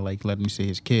trying to, like, let him see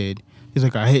his kid. He's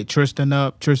like, I hit Tristan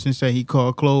up. Tristan said he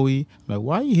called Chloe. I'm like,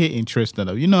 why are you hitting Tristan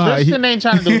up? You know how Tristan ain't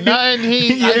trying to do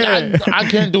nothing. I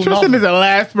can't do Tristan nothing. is the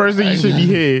last person you should be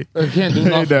hit. I can't do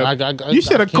nothing. You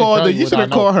should have called her. You should have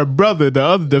called her brother,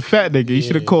 the fat nigga. You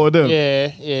should have called him.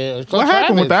 Yeah. What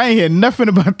happened with that? I ain't hear nothing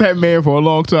about that man for a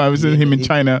long time. It's him in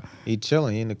China. He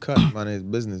chilling. He in the cut, minding his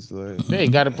business. Like, Hey,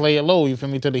 got to play it low. You feel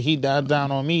me? Till the heat dies down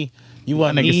on me. You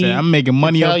want That nigga me said, I'm making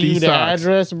money to off tell you these the socks.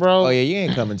 address, bro? oh yeah, you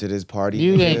ain't coming to this party.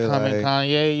 You ain't Yeah, coming, like,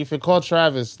 Kanye. You could call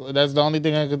Travis. That's the only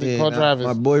thing I could do. yeah, Call nah, Travis.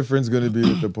 My boyfriend's gonna be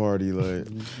at the party. Like,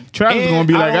 Travis And gonna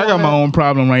be I like, don't I got my wanna- own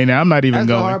problem right now. I'm not even that's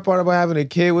the going. hard part about having a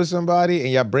kid with somebody and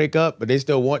y'all break up, but they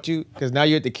still want you because now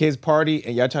you're at the kid's party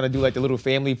and y'all trying to do like the little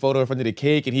family photo in front of the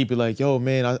cake, and he'd be like, "Yo,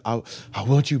 man, I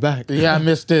want you back." Yeah, I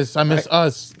miss this. I miss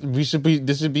us. This should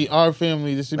be our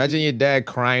family. This should Imagine your dad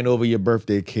crying over your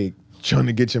birthday cake, trying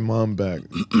to get your mom back.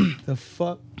 The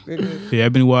fuck? Nigga? Yeah,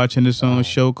 I've been watching this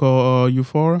show called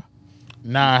Euphoria.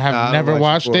 Nah, I have Nah, I never don't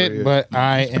watch watched it, Euphoria. but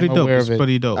I am Pretty dope. aware It's of it.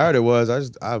 pretty dope. I heard it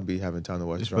was. I'll be having time to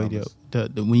watch It's pretty dramas.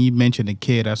 dope. When you mentioned the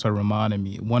kid, that's what reminded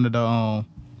me. One of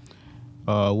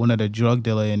the drug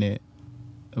dealer in it,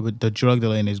 with the drug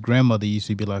dealer, and his grandmother used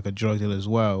to be like a drug dealer as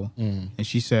well. And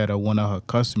she said one of her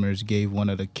customers gave one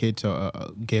of the kids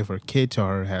gave her kid to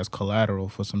her as collateral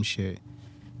for some shit,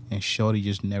 and shorty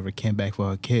just never came back for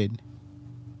her kid.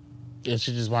 And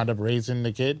she just wound up raising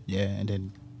the kid. Yeah, and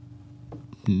then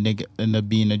nigga ended up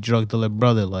being a drug dealer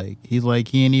brother. Like he's like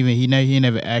he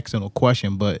never asked him a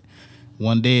question, but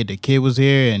one day the kid was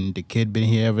here and the kid been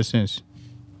here ever since.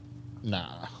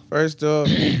 Nah, First off,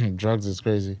 drugs is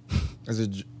crazy.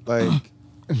 like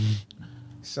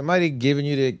somebody giving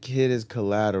you the kid as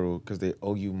collateral because they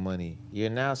owe you money. You're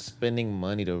now spending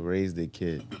money to raise the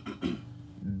kid.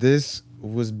 This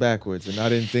was backwards, and I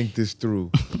didn't think this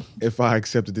through. If I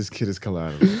accepted this kid as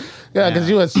collateral, Yeah, because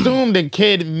you assumed the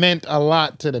kid meant a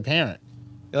lot to the parent.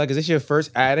 like, is this your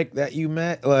first addict that you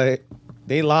met? Like,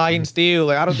 they lie and steal.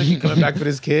 Like, I don't think you're coming back for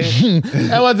this kid.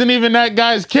 That wasn't even that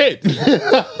guy's kid.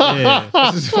 Yeah.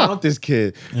 I just found this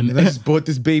kid, and I just bought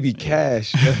this baby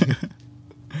cash.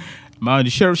 Man,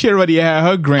 she already had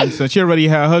her grandson. She already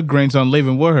had her grandson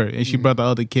living with her, and she brought the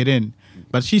other kid in.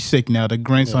 But she's sick now. The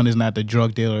grandson is not the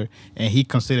drug dealer, and he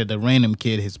considered the random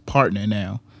kid his partner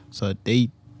now. So they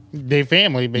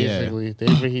Family, basically.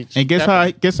 and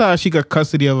guess how she got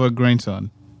custody of her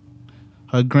grandson.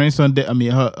 Her grandson did. I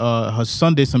mean, her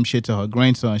son did some shit to her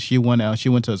grandson. She went out. She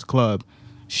went to his club,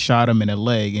 shot him in the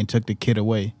leg, and took the kid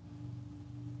away.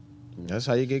 That's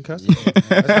how you get custody.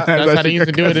 That's how they used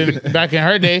to do it back in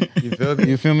her day. You feel me?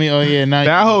 You feel me? Oh yeah,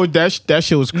 now That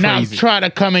shit was now crazy. try to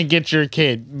come and get your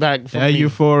kid back. From That me.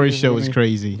 Euphoria show was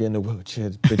crazy. Get in the wheelchair.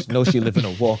 Bitch, know she living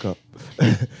a walk up.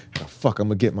 Fuck, I'm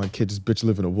gonna get my kid. This bitch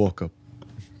living a walk up.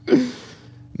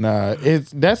 Nah,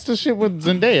 that's the shit with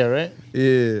Zendaya, right?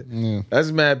 Yeah. That's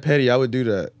mad petty. I would do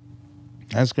that.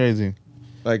 That's crazy.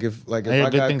 Like if I I hear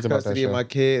good got things about that custody of show. my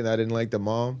kid and I didn't like the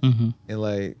mom, and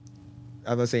like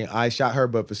I'm not saying I shot her,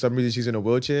 but for some reason she's in a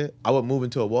wheelchair, I would move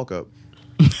into a walk up.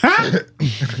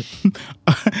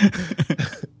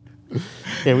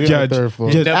 Yeah, we on Judge, the third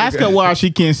floor. just Never ask her gonna- why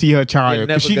she can't see her You're child.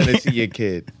 never 'cause she gonna can't- see your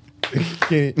kid.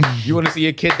 You want to see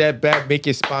your kid that bad? Make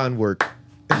your spine work.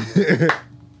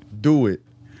 Do it.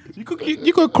 You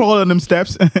could crawl on them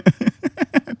steps.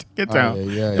 Take your time.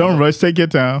 yeah. Don't rush. Take your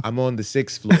time. I'm on the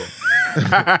 6th floor.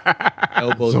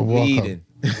 Elbows a walk bleeding.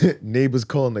 Neighbors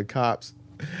calling the cops.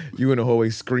 You in the hallway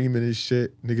screaming and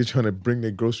shit. Niggas trying to bring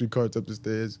their grocery carts up the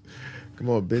stairs. Come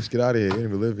on, bitch, get out of here. You don't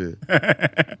even live here.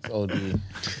 It's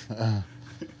OD.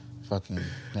 Fucking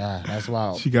yeah, that's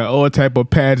wild. She got all type of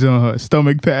pads on her: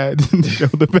 stomach pads,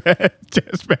 shoulder pads,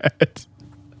 chest pads.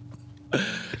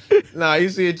 Nah, you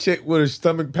see a chick with a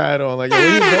stomach pad on, like, yo,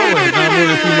 where you going? Nah, I'm going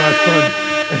to see my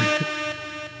son.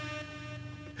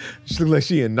 She look like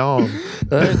she in Nam.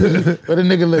 Right? But a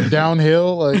nigga live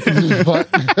downhill. Like, what?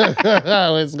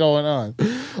 What's going on?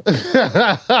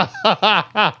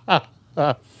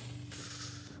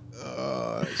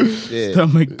 Shit.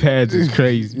 Stomach pads is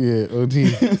crazy. Yeah, OD.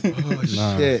 Oh,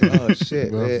 shit, What else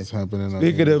man. is happening?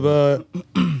 Speaking of, oh,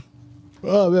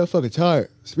 man, I'm fucking tired.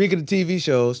 Speaking of TV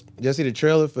shows, y'all see the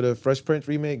trailer for the Fresh Prince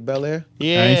remake, Bel Air?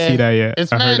 yeah, I ain't see that yet.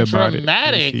 It's I not heard about it. I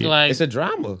dramatic. didn't see it. Like, It's a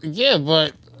drama. yeah,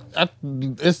 but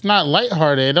it's not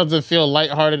lighthearted. It doesn't feel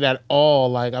lighthearted at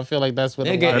all. Like, I feel like that's what.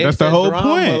 Nigga, That's the It's a whole drama,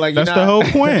 point. like, That's you're the not-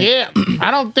 whole point. Yeah,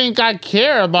 I don't think I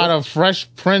care about a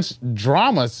Fresh Prince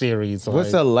drama series.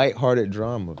 What's like, a lighthearted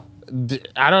drama?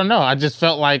 I don't know. I just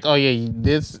felt like, oh yeah,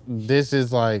 this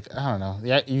is like, I don't know.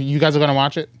 Yeah, you guys are gonna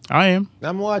watch it. I am,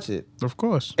 I'm gonna watch it. of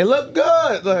course. It looked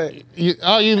good. Like, You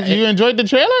enjoyed the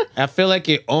trailer? I feel like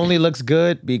it only looks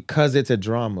good because it's a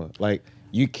drama. Like,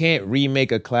 you can't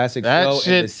remake a classic That show in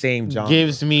shit the same genre.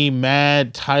 gives me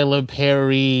mad Tyler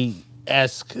Perry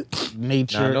esque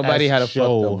nature. Nah, nobody had a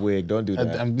show. fucked up wig. Don't do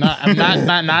that. I'm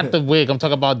not the wig. I'm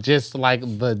talking about just like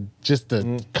the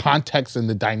context and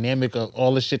the dynamic of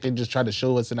all the shit they just tried to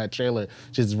show us in that trailer.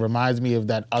 Just reminds me of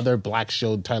that other black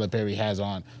show Tyler Perry has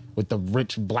on with the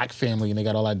rich black family and they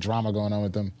got all that drama going on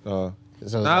with them. So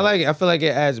it's I like it. I feel like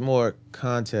it adds more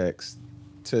context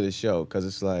to the show because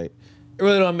it's like it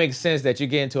really don't make sense that you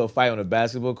get into a fight on a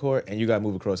basketball court and you got to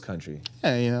move across country.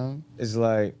 yeah, you know. It's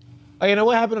like, oh, you know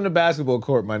what happened on the basketball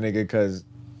court, my nigga? Because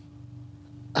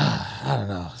I don't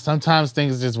know. Sometimes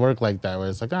things just work like that, where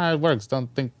it's like, it works.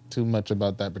 Don't think too much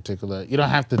about that particular. You don't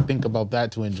have to think about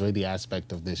that to enjoy the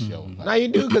aspect of this show. now you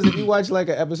do because if you watch like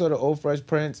an episode of Old Fresh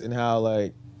Prince and how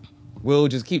like we'll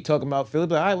just keep talking about Philly,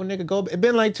 but all right, well, nigga, go. It's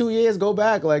been like 2 years. Go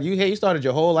back. Like you started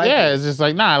your whole life. Yeah, it's just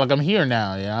like, like I'm here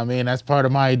now. Yeah, I mean, that's part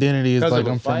of my identity. Is because like of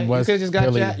a I'm fight. from West You could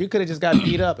have Philly. just got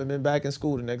beat up and been back in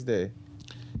school the next day.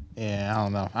 Yeah, I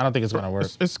don't know. I don't think it's gonna work.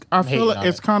 I feel hating like on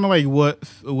it's it. kind of like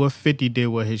what 50 did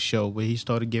with his show, where he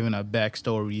started giving a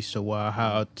backstory to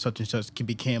how such and such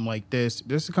became like this.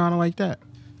 This is kind of like that.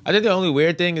 I think the only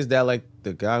weird thing is that like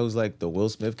the guy who's like the Will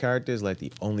Smith character is like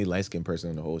the only light skinned person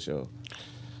in the whole show.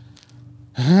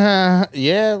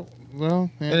 Yeah.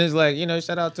 Well, yeah. And it's like,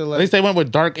 shout out to like At least they went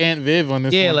with Dark Aunt Viv on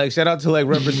this. yeah, one. like shout out to like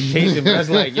representation. But that's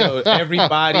like,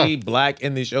 everybody black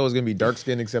in the show is gonna be dark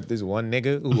skinned except this one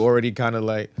nigga who already kind of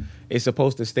like is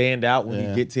supposed to stand out when Yeah.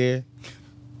 he gets here.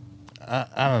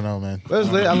 I don't know, man.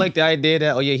 But I like the idea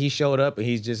that he showed up and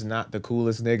he's just not the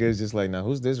coolest nigga. It's just like, now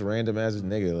who's this random ass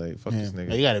nigga? Like fuck this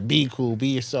nigga. You gotta be cool, be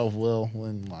yourself, Will.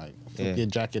 When like flip your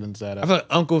jacket inside I out. feel like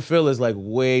Uncle Phil is like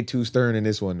way too stern in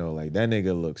this one though. Like that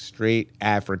nigga looks straight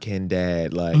African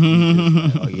dad. Like, he's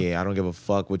just like, oh yeah, I don't give a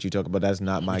fuck what you talk about. That's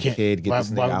not my kid. Get why,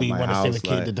 this nigga why out would we my want to house. save a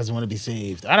kid Like, that doesn't want to be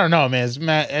saved? I don't know, man.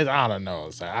 I don't know.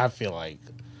 So I feel like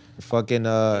fucking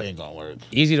it ain't gonna work.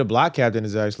 Easy to Block Captain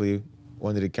is actually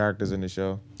one of the characters in the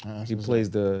show. That's He what's plays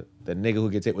the nigga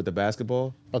who gets hit with the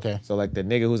basketball. Okay. So like the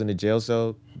nigga who's in the jail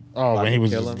cell. Oh, when he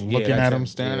was kill just him? looking Yeah, at that's him, him.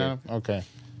 staring Yeah. at him. Okay.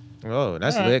 Oh,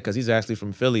 that's All right. lit because he's actually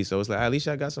from Philly. So it's like, at least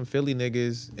I got some Philly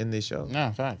niggas in this show.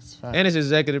 No, facts. And it's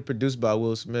executive produced by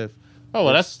Will Smith. Oh,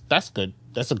 well, that's good.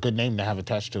 That's a good name to have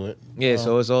attached to it. Yeah,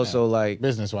 so it's also like,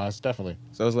 Business wise, definitely.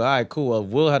 so it's like, all right, cool. Well,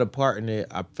 Will had a part in it.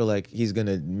 I feel like he's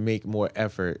gonna make more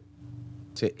effort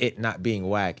to it not being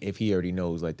whack if he already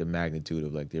knows like the magnitude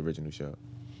of like the original show.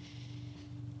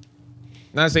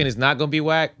 Not saying it's not gonna be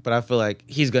whack, but I feel like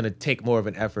he's gonna take more of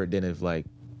an effort than if like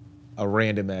a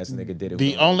random ass nigga did it.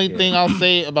 The only thing I'll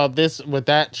say about this with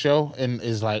that show and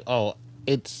is like, oh,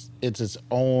 it's its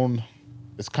own.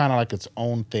 It's kind of like its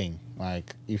own thing.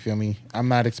 Like, you feel me? I'm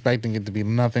not expecting it to be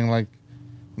nothing like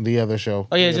the other show.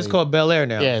 Oh yeah, it's just called Bel Air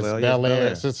now. Yeah, it's Well, Bel Air.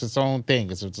 It's just its own thing.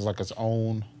 It's like its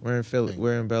own. We're in Philly.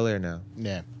 We're in Bel Air now.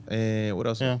 Yeah. And what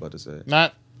else was I Yeah. about to say?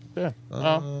 Not. Yeah.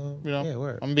 Yeah,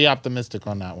 word. I'm gonna be optimistic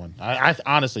on that one. I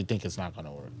honestly think it's not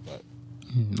gonna work, but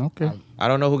Okay. I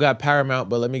don't know who got Paramount,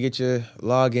 but let me get your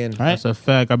login. All right. That's a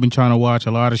fact. I've been trying to watch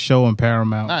a lot of show on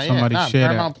Paramount. Somebody share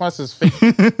Paramount that. Plus is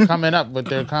coming up with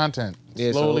their content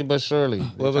Yeah, slowly so but surely.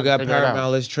 Whoever They're trying got to figure it out.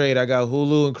 Paramount, let's trade. I got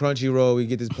Hulu and Crunchyroll. We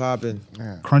get this popping.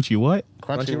 Crunchy what?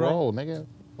 Crunchyroll, nigga.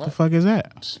 The fuck is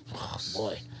that? Oh,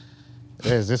 boy.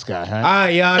 There's this guy, huh? Ah,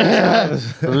 yeah.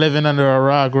 Living under a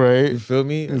rock, right? You feel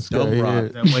me? This Dumb guy rock. here.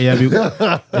 That way y'all be, is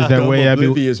that way y'all be,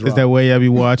 Oblivious is rock. that way y'all be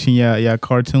watching y'all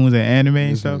cartoons and anime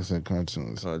and This nigga stuff? said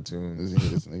cartoons. Cartoons. Is he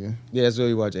this nigga? Yeah, that's where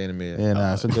we watch anime. Yeah,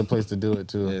 nah, it's a good place to do it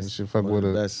too. Yes, You should fuck one with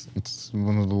of the it. best. It's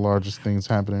one of the largest things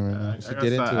happening right now. So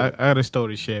get into I it. gotta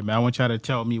story shit, man. I want y'all to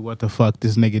tell me what the fuck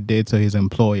this nigga did to his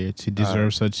employer to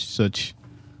deserve such.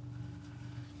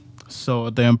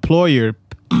 So the employer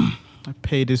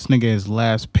paid this nigga his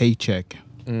last paycheck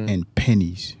in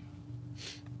pennies.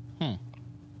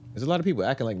 There's a lot of people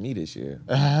acting like me this year.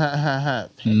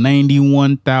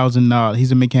 $91,000.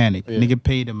 He's a mechanic. Nigga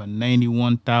paid him a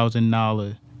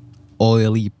 $91,000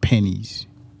 oily pennies.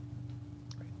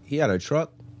 He had a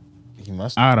truck. He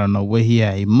must. I don't know where he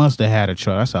had. He must have had a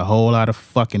truck. That's a whole lot of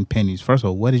fucking pennies. First of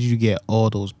all, where did you get all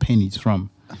those pennies from?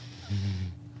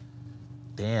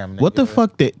 Damn. What the nigga.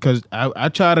 fuck did? Because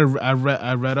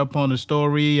I read up on the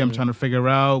story. I'm trying to figure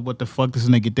out what the fuck this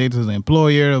nigga did to his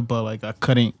employer, but like I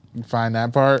couldn't You find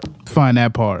that part? find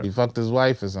that part. He fucked his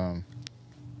wife or something.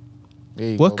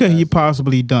 There you What go, could he bastard.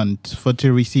 possibly done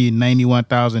to receive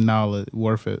 $91,000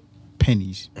 worth of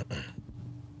pennies?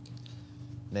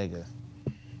 Nigga.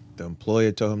 The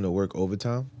employer told him to work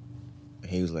overtime.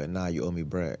 And he was like, nah, you owe me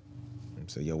bread.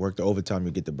 So yo, work the overtime,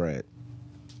 you get the bread.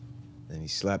 And he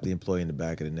slapped the employee in the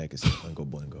back of the neck and said, boingo,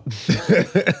 boingo.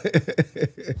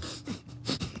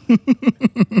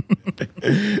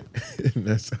 And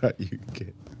that's how you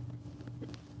get.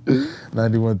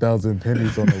 91,000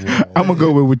 pennies on the wall. I'm gonna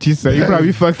go with what you say. He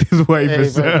probably fucked his wife Hey, or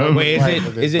but- something. Wait,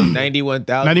 is it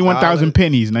 91,000? 91,000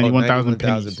 pennies. 91,000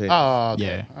 91,000 pennies. Oh,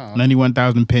 okay. Yeah, Oh,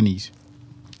 91,000 pennies.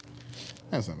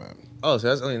 that's not bad. Oh, so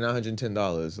that's only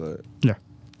 $910. Like, Yeah,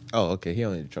 oh, okay. He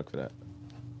only need a truck for that.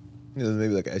 Maybe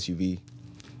like an SUV. Or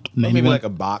maybe like a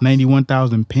box.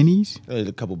 91,000 pennies. Maybe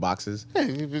a couple boxes. Yeah,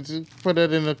 you could just put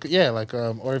it in a like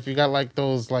or if you got like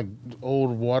those like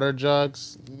old water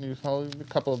jugs, you hold a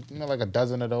couple, like a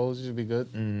dozen of those, you should be good.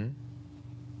 Mm-hmm.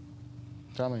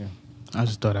 Telling you, I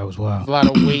just thought that was wild. a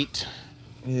lot of weight.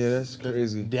 Yeah, that's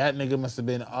crazy. That nigga must have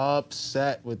been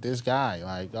upset with this guy.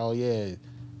 Like, oh yeah,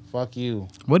 fuck you.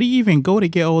 Where do you even go to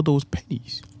get all those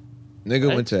pennies? Nigga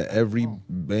Right? went to every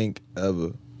bank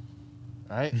ever.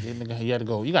 right? You had to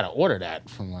go. You got to order that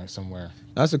from like somewhere,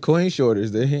 That's a coin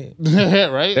shortage. right?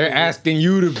 They're asking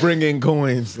you to bring in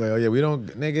coins. Like, oh yeah, we don't,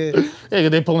 nigga. Yeah,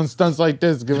 they pulling stunts like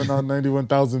this, giving out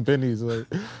 91,000 pennies, like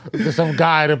to some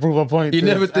guy to prove a point. You to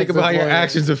never his think about how your ex-employer.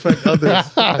 actions affect others.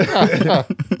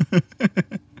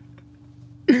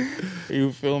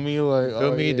 You feel me? Like,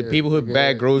 Feel me? The people who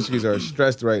bag groceries are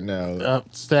stressed right now.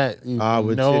 upset. I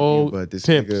would no tip you, but this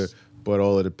tips. nigga bought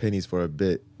all of the pennies for a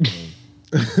bit.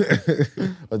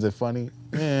 Was it funny?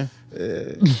 Yeah.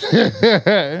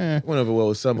 Went over well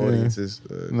with some audiences.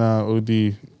 Nah,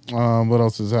 OD. What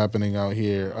else is happening out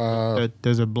here?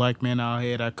 There's a black man out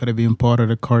here that could have been part of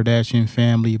the Kardashian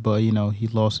family, but you know he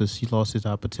lost his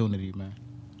opportunity, man.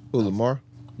 Who, Lamar?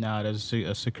 Nah, there's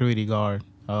a security guard,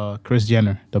 Kris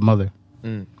Jenner, the mother.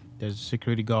 Mm. There's a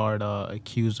security guard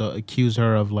accused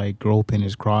her of like groping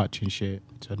his crotch and shit.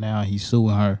 So now he's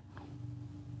suing her.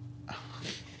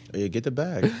 Yeah, get the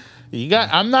bag.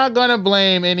 I'm not gonna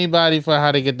blame anybody for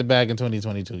how to get the bag in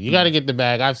 2022. You got to get the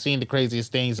bag. I've seen the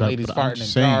craziest things. Ladies But I'm farting in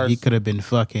just saying, cars. he could have been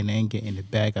fucking and getting the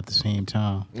bag at the same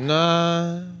time.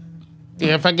 Nah.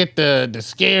 Yeah, if I get the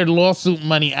scared lawsuit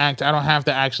money act, I don't have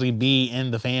to actually be in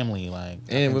the family. Like,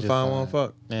 And if I want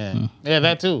fuck. Yeah, yeah,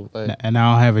 that too. Like, And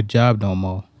I don't have a job no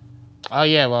more. oh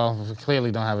yeah, well, we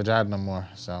clearly don't have a job no more,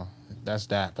 so that's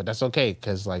that. But that's okay,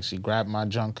 cause like she grabbed my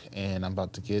junk, and I'm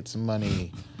about to get some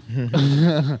money.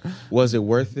 Was it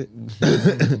worth it?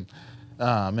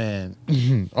 Oh man,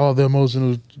 all the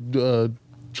emotional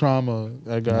trauma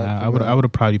I got. I would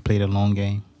have probably played a long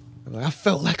game. I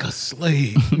felt like a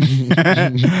slave.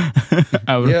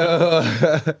 I would.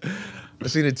 Yeah. I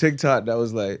seen a TikTok that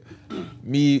was like,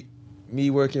 me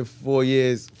working 4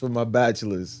 years for my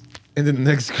bachelor's. And then the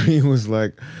next screen was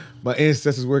like, my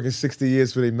ancestors working 60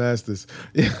 years for their masters.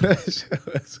 Yeah, that shit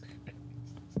was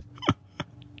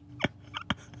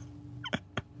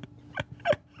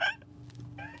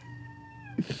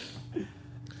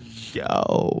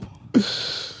Yo,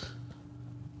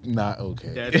 Not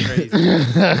okay. that's crazy.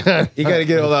 You gotta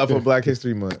get it all out for Black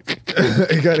History Month.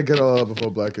 You gotta get it all out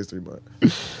before Black History Month.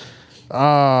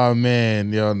 Oh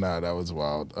man, yo, nah, that was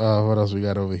wild. What else we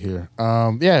got over here?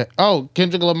 Yeah. Oh,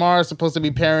 Kendrick Lamar is supposed to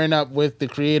be pairing up with the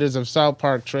creators of South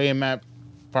Park, Trey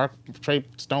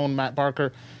Stone, Matt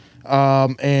Parker,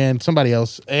 and somebody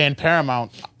else, and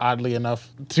Paramount, oddly enough,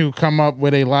 to come up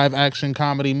with a live action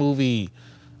comedy movie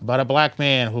about a black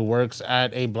man who works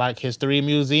at a Black History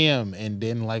museum, and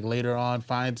then like later on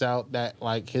finds out that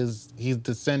like he's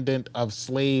descendant of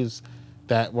slaves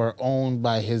that were owned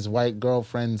by his white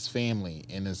girlfriend's family,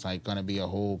 and it's like gonna be a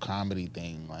whole comedy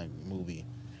thing, like movie.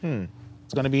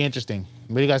 It's gonna be interesting.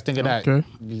 What do you guys think of that? Okay.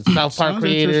 The South Park Sounds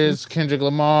creators, Kendrick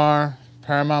Lamar,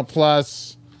 Paramount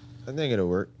Plus, I think it'll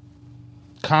work.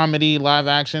 comedy, live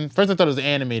action. First I thought it was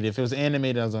animated. If it was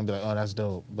animated, I was gonna be like, oh, that's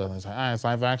dope. But it's like, all right, it's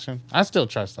live action. I still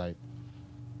trust like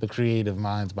the creative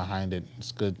minds behind it.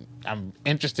 It's good. I'm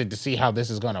interested to see how this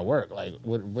is gonna work. Like,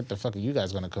 what the fuck are you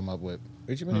guys gonna come up with?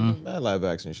 What you mean? Mad live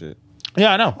action shit.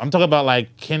 Yeah, I know. I'm talking about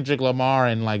like Kendrick Lamar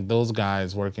and like those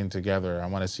guys working together. I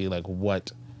want to see like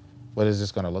what is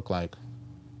this gonna look like?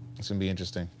 It's gonna be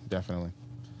interesting, definitely.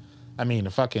 I mean,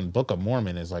 the fucking Book of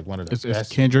Mormon is like one of the Is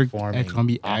best. Kendrick performing gonna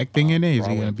be acting in it? Is he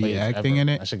Broadway gonna be plays acting ever. in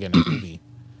it? I should get in a movie.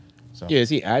 So. Yeah, is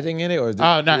he acting in it or? Is it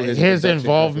Oh no, through his production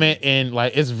involvement in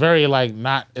like it's very like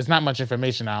not. It's not much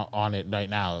information out on it right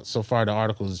now. So far, the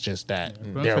article is just that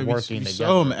they're We working saw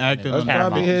together. him acting and on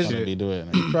Paramount probably is his- gonna be doing it.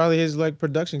 company? Probably his like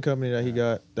production company that he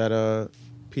got, that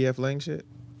PF Lang shit.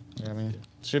 You know what I mean,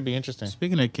 should be interesting.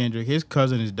 Speaking of Kendrick, his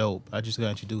cousin is dope. I just got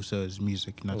introduced to his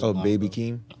music. Not too Oh, long Baby ago.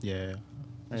 Keem. Yeah.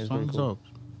 Yeah, he's Song's pretty cool. dope.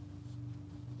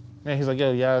 Yeah, he's like,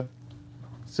 yo, yeah,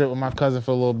 sit with my cousin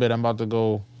for a little bit. I'm about to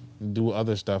go do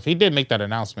other stuff. He did make that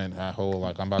announcement. That whole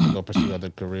like, I'm about to go pursue other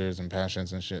careers and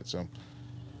passions and shit. So,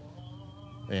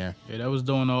 yeah. Yeah, that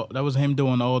was him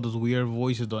doing all those weird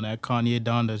voices on that Kanye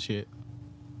Donda shit.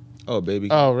 Oh, Baby.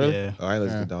 Oh, really? Yeah. Oh, I ain't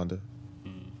listen Yeah. to Donda.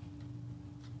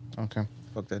 Okay.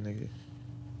 Fuck that nigga.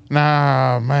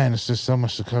 Nah, man, it's just so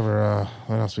much to cover.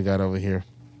 What else we got over here?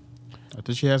 I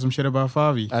thought she had some shit about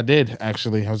Favi. I did,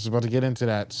 actually. I was about to get into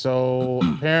that. So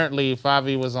apparently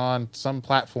Favi was on some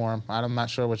platform. I'm not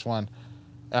sure which one.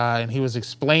 And he was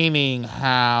explaining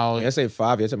how... When I say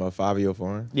Fabio, you're talking about Fabio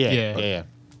Foreign? Yeah.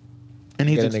 And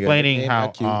he's Get a nigga explaining name, how...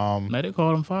 not cute. Now they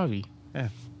called him Favi.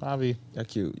 Favi... You're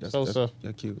cute. That's, So-so.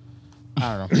 You're cute.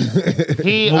 I don't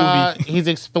know. He's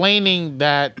explaining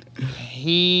that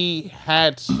he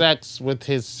had sex with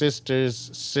his sister's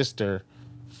sister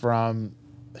from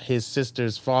his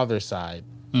sister's father's side.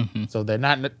 Mm-hmm. So they're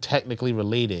not technically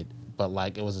related, but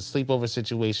like it was a sleepover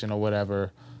situation or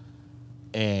whatever.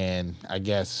 And I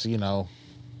guess, you know,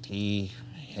 he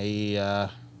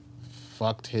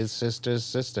fucked his sister's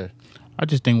sister. I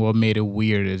just think what made it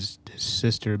weird is his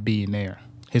sister being there,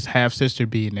 his half sister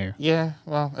being there. Yeah,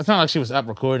 well, it's not like she was up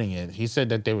recording it. He said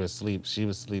that they were asleep. She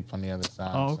was asleep on the other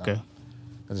side. Oh, so. okay.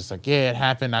 It's just like, yeah, it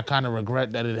happened. I kind of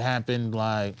regret that it happened.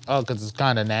 Like, because it's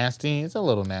kind of nasty. It's a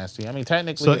little nasty. I mean,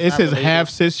 technically, So it's not his related. half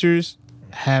sister's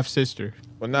half sister.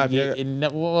 Well, not Yeah,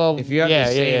 if you have the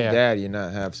same dad, you're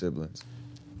not half siblings.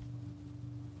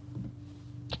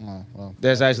 Oh, well,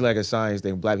 That's actually like a science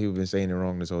thing. Black people have been saying it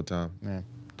wrong this whole time. yeah.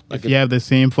 If you have the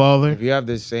same father, If you have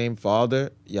the same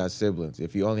father, you're siblings.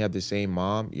 If you only have the same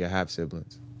mom, you're half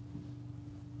siblings.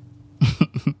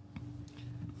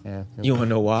 Yeah. You want to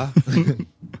know why?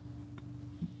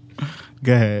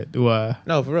 go ahead. Why?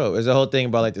 No, for real. There's a whole thing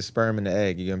about like the sperm and the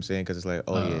egg. You know what I'm saying? Because it's like,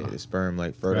 the sperm like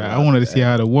Right, fertilizes. I wanted to see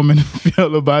how the woman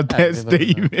feel about that Yeah, they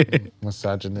look statement.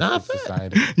 Misogynist Nah,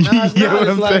 society. You get what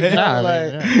I'm saying?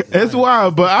 Yeah. It's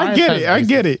wild, but I get it. I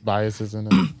get it. Biases in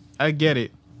it. I get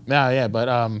it. No, yeah, but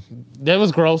that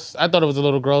was gross. I thought it was a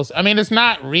little gross. I mean, it's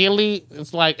not really.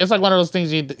 It's like one of those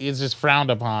things it's just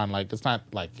frowned upon. Like it's not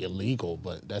like illegal,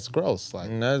 but that's gross. Like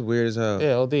That's weird as hell.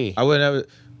 yeah, OD. I wouldn't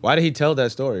have. Why did he tell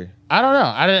that story? I don't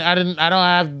know. I don't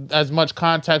have as much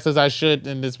context as I should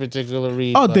in this particular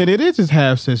read. Oh, but- then it is his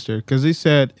half sister because he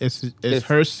said it's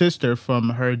her sister from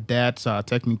her dad's side.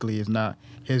 Technically, it's not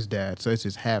his dad, so it's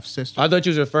his half sister. I thought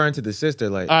you was referring to the sister.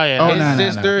 Like, Oh yeah. Oh, his no, no, no.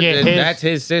 sister, Yeah, then his- that's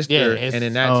his sister, yeah, his- and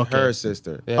then that's okay. her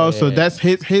sister. Yeah, Oh, yeah, so yeah. that's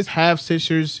his half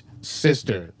sister's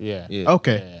sister. Yeah. Yeah.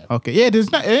 Okay, okay, yeah.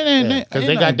 There's not Because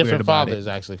they got different fathers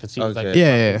actually. Because he was like Okay.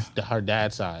 Yeah, her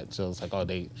dad's side, so it's like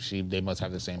they must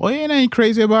have the same. Well, you ain't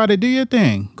crazy about it. Do your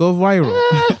thing. Go viral.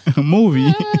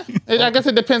 Movie. I guess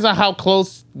it depends on how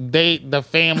close the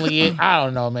family is. I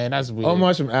don't know, man. That's weird.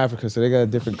 Omar's from Africa, so they got a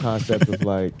different concept of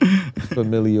like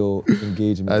familial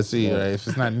engagement. I see, right? If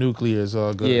it's not nuclear, it's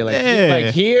all good. Yeah, Yeah.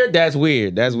 like here, that's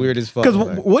weird. That's weird as fuck. Because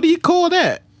Like, what do you call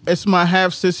that? It's my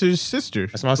half sister's sister.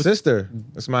 that's my sister.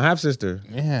 That's my half sister.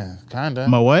 Yeah, kinda.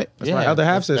 My what? That's my other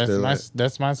half sister.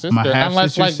 That's my sister. My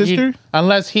half-sister's sister?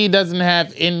 Unless he doesn't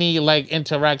have any like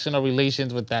interaction or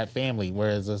relations with that family,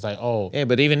 whereas it's like, oh, Yeah,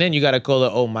 but even then, you gotta call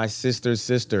it, my sister's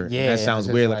sister. And yeah, that sounds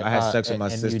it's weird. just Like, I had sex with my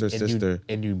and sister's sister.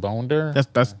 and you boned her.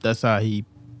 That's how he.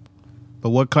 But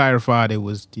what clarified it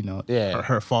was, Yeah.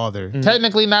 her father.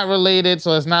 Technically not related,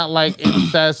 so it's not like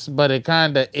incest, but it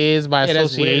kind of is by Yeah,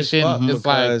 that's weird as association. fuck, It's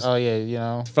like, because- oh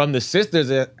yeah, From the sister's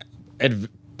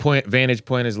vantage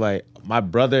point is like, my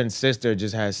brother and sister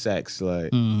just had sex.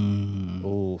 Like,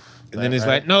 oof. and then it's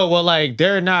like, no, well, like,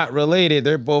 they're not related.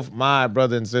 They're both my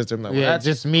brother and sister. I'm like, well, Yeah, that's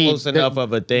just me. Close enough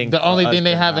of a thing. The for only us thing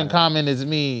they to have in not- common is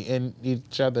me and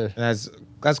each other. And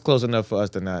that's close enough for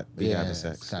us to not be having It's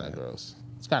sex. kind of Like, gross.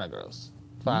 It's kind of gross.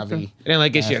 5e. and then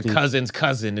like it's your Nasty. cousin's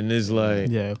cousin, and it's like,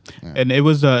 Yeah. And it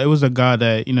was a guy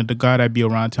that the guy that be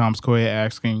around Times Square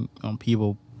asking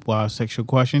people wild sexual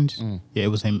questions. Yeah, it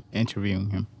was him interviewing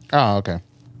him. Oh, okay.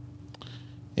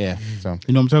 Yeah. So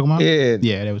You know what I'm talking about? Yeah.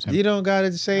 Yeah, that was him. you don't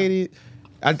gotta say it.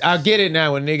 I get it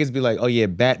now when niggas be like, oh yeah,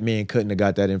 Batman couldn't have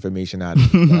got that information out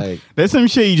of it. Like, There's some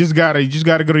shit you just gotta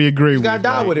go to your grave. you gotta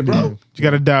die with it, bro. You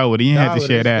gotta die with it. You ain't have Die to with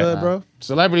share it. that. It's good, bro.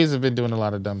 celebrities have been doing a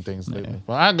lot of dumb things lately.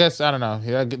 Well, I guess I don't know.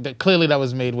 Yeah, clearly that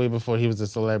was made way before he was a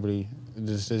celebrity. The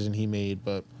decision he made,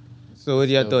 but So what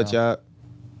y'all Still thought, y'all?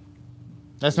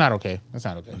 that's not okay. That's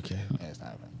not okay. Okay. Yeah, it's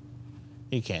not okay.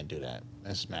 You can't do that.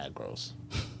 That's mad gross.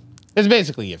 It's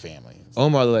basically your family.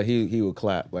 Omar like he would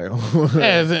clap like.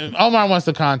 Yeah, Omar wants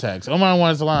the context. Omar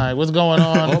wants to lie. What's going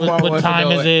on? Omar What wants to time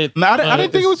know is it? No, I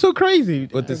didn't think it was so crazy.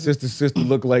 What the sister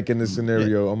look like in this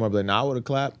scenario? Omar be like, nah, I would have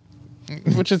clapped.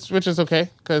 Which is okay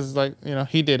because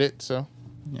he did it. So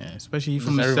Yeah, especially you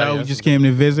from the everybody south. You else just is- came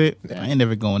to visit. I ain't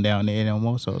never going down there no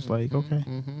more. So it's like, okay.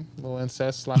 little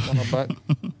incest, slap on her butt,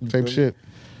 type shit.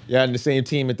 Yeah, in the same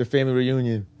team at the family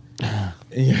reunion.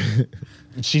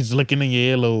 She's licking in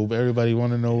your earlobe. Everybody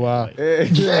want to know why.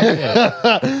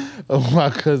 Oh, my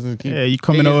cousin. Yeah, you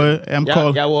coming over? I'm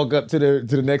called. Y'all walk up to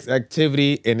the next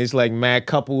activity and it's like mad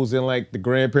couples and like the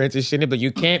grandparents and shit. But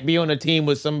you can't be on a team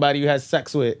with somebody you had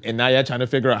sex with, and now y'all trying to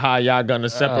figure out how y'all gonna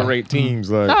separate teams.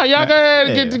 Like, Oh, y'all go ahead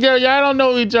and Yeah. get together. Y'all don't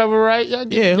know each other, right? Y'all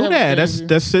get Yeah, who together, that? baby.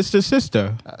 That's sister.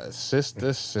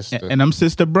 Sister. And I'm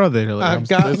sister brother. Like, I I'm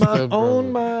got sister, my brother.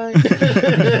 own mind.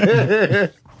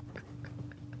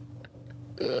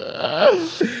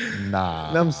 Nah.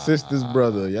 And I'm sister's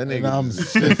brother. Y'all And niggas, I'm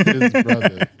sister's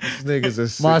brother. niggas are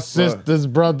sick My fuck. sister's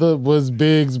brother was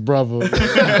Big's brother.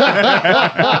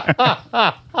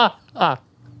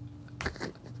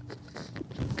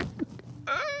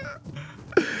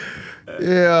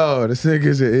 Yo, this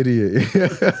nigga's an idiot.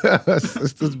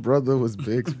 Sister's brother was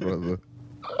Big's brother.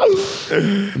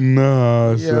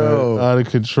 Nah, son. Yo. Out of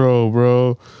control,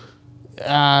 bro.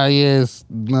 Yes.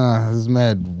 Nah, there's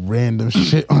mad random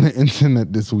shit on the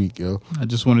internet this week, yo. I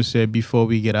just want to say before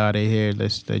we get out of here,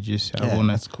 That's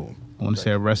cool. I want to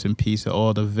say rest in peace to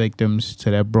all the victims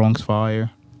to that Bronx fire.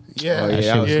 Yeah, Oh, that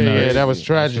yeah, shit was nuts. that was That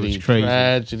tragedy. shit was crazy.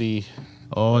 Tragedy.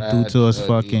 All due to us Tragedy.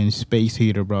 fucking space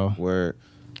heater, bro. Word.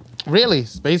 Really?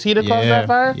 Space heater caused that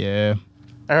fire? Yeah.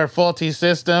 I heard faulty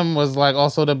system was like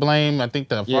also to blame. I think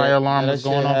the fire alarm that was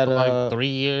going shit on had, for like 3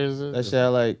 years. That shit had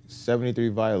like 73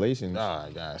 violations. Oh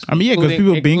gosh. I mean, yeah, because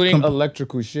Including, people being including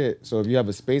electrical shit. So if you have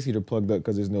a space heater plugged up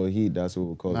because there's no heat, that's what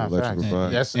would cause Nah, electrical facts.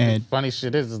 fire. Yes, And- the funny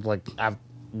shit is like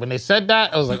when they said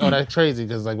that, I was like, oh, that's crazy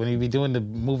because like when you be doing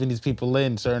moving these people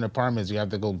in certain apartments, you have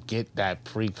to go get that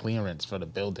pre-clearance for the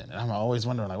building. And I'm always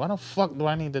wondering like, why the fuck do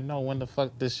I need to know when the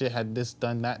fuck this shit had this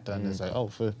done, that done? It's like, oh,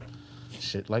 for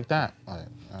shit like that. Like,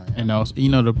 And also,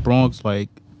 the Bronx, like,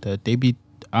 they be,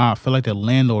 I feel like the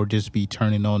landlord just be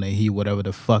turning on the heat, whatever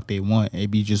the fuck they want. It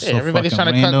be just yeah, so everybody's fucking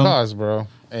trying to random. cut costs, bro.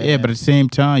 Yeah, but at the same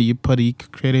time, you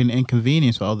create an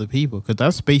inconvenience for other people. Because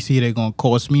that space heater going to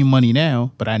cost me money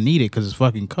now, but I need it because it's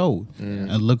fucking cold. And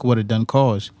look what it done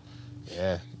cost.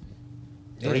 yeah.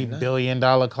 $3 billion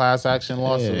class action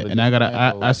lawsuit. Yeah, and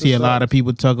I see a lot of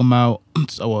people talking about,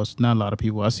 well, it's not a lot of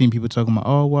people. I've seen people talking about,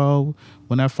 oh, well,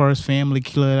 when that first family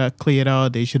cleared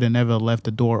out, they should have never left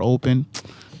the door open.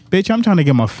 Bitch, I'm trying to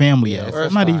get my family out.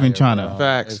 I'm not even trying to. It's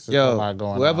Facts. just a Yo, lot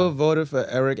going whoever on. voted for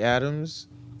Eric Adams,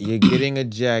 you're getting a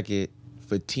jacket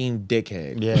for Team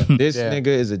Dickhead. Yeah. This Yeah. nigga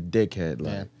is a dickhead.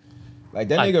 Like, Yeah. like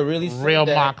that Like, nigga really said real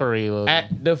that mockery.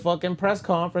 at the fucking press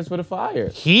conference for the fire.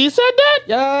 He said that?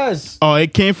 Yes. Oh,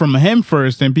 it came from him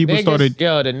first, and people Niggas, started.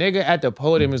 yo, the nigga at the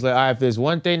podium is like, all right, if there's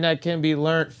one thing that can be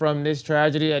learned from this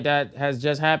tragedy that has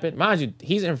just happened, mind you,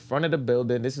 he's in front of the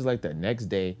building. This is like the next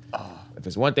day. If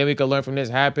there's one thing we could learn from this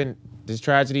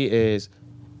tragedy is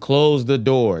close the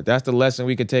door. That's the lesson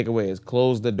we could take away is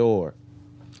close the door.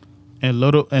 And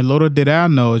little did I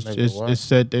know, Nigga, what? it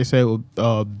said they said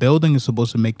building is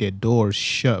supposed to make their doors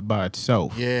shut by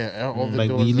itself. Yeah. all the Like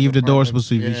doors when you in leave the door, it's apartments, supposed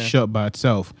to be yeah. shut by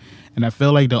itself. And I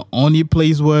feel like the only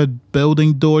place where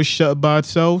building doors shut by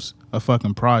itself, a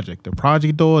fucking project. The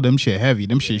project door, them shit heavy.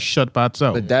 Them shit shut by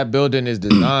itself. But that building is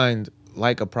designed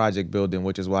like a project building,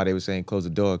 which is why they were saying close the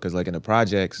door. Because like in the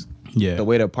projects, Yeah. the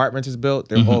way the apartments is built,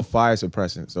 they're all fire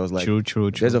suppressant. So it's like, True.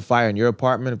 if there's a fire in your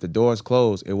apartment, if the door's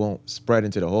closed, it won't spread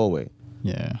into the hallway.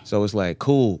 Yeah. So it's like,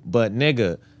 cool. But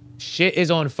nigga, shit is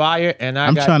on fire and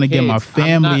I'm got trying to get my kids.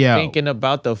 family I'm not out. thinking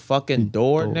about the fucking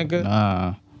door, nigga.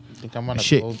 Nah. I think I'm gonna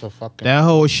Shit. close the fucking. That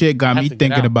whole shit got have me to get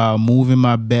thinking out. about moving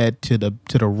my bed to the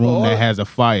room all- that has a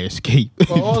fire escape.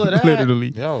 For all of that, Literally.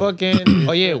 Yo. fucking,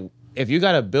 oh yeah. If you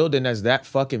got a building that's that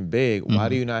fucking big, why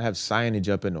do you not have signage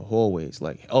up in the hallways?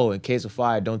 Like, oh, in case of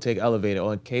fire, don't take elevator.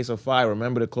 Or in case of fire,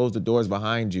 remember to close the doors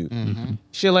behind you.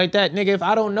 Shit like that. Nigga, if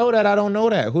I don't know that, I don't know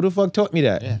that. Who the fuck taught me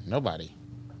that? Yeah, nobody.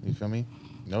 You feel me?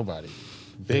 Nobody.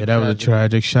 Yeah, that was a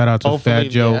tragic. Shout out to Hopefully, Fat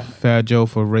Joe. yeah. Fat Joe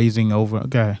for raising over.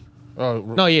 Okay. Oh,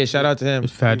 No, yeah, shout out to him.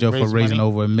 Fat Joe for raised raising money?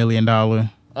 over $1 million.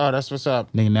 oh, that's what's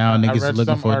up. Nigga, now I niggas read is looking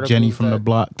some for Jenny articles from the that-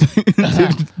 block. You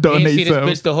ain't Donate see this some.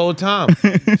 bitch the whole time.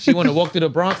 She want to walk through the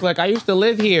Bronx like, I used to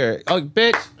live here. Oh,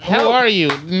 bitch, Who help. are you?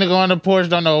 Nigga on the porch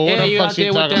don't know what Yeah, the you fuck out she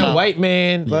there with talking that about. white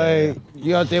man. Like,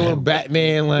 you out there with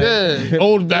Batman. Like, Yeah,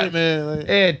 old Batman. Like,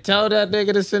 yeah, tell that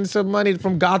nigga to send some money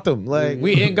from Gotham. Like,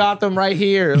 we in Gotham right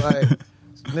here. Like,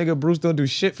 nigga, Bruce don't do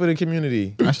shit for the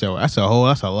community. That's a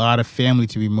lot of family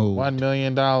to be moved. $1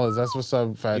 million. That's what's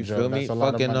up, Fat You Joe. feel me? That's a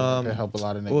lot Fucking, of money. That could help a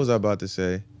lot of What was niggas. I about to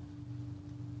say?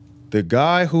 The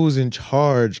guy who's in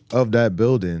charge of that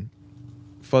building,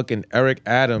 fucking Eric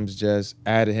Adams, just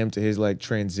added him to his like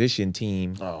transition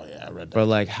team Oh yeah, I read that. for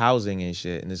like housing and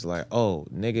shit. And it's like, oh,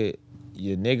 nigga,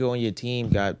 your nigga on your team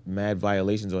got mad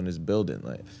violations on this building.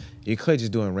 Like, you could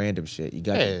just doing random shit. You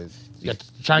got Yeah, you got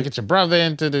trying to get your brother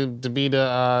into to be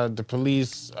the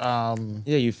police. yeah,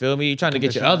 you feel me? You trying to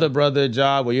get your Commissioner. other brother a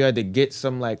job where you had to get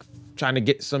some like trying to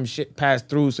get some shit passed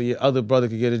through so your other brother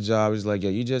could get a job. It's like, yo,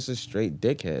 you just a straight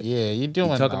dickhead. Yeah, you doing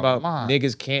You talk a about lot.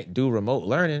 niggas can't do remote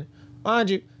learning.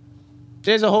 Mind you,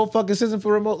 there's a whole fucking system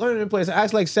for remote learning in place. I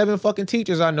asked like 7 fucking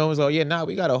teachers I know. It's like, yeah, nah,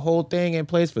 we got a whole thing in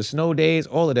place for snow days,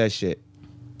 all of that shit.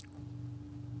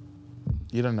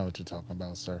 You don't know what you're talking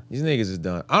about, sir. These niggas is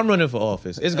done. I'm running for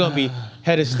office. It's gonna be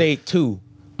head of state 2.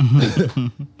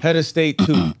 Head of state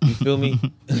 2. You feel me?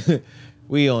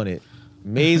 We on it.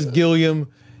 Mays Gilliam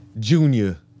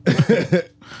Jr.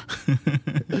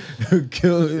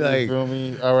 Kill me, You like, feel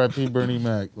me? R.I.P. Bernie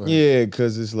Mac. Like, yeah,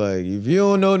 cause it's like, if you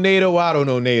don't know NATO, I don't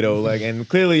know NATO. Like, and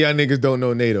clearly y'all niggas don't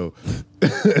know NATO.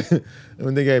 I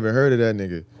don't think I even heard of that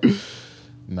nigga.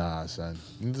 Nah, son.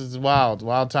 This is wild.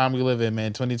 Wild time we live in,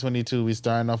 man. 2022, we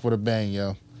starting off with a bang,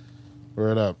 yo.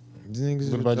 Word up.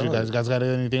 What about you guys? You guys got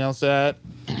anything else to add?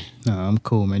 No, I'm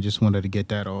cool, man. Just wanted to get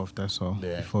that off. That's all.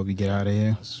 Yeah. Before we get out of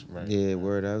here. That's right. Yeah,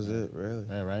 word. That was it. Really.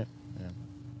 Yeah, right.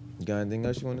 You got anything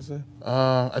else you want to say?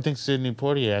 I think Sidney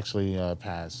Poitier actually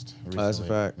passed recently. Oh, that's a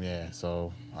fact. Yeah,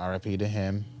 so R.I.P. to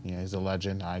him. Yeah, he's a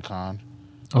legend, icon.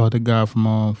 Oh, the guy from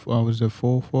what was it,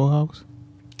 Full House?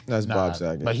 That's Nah, Bob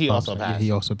Saget. but he Bob also Saget. passed.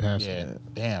 He also passed. Yeah,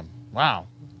 damn. Wow.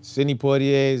 Sidney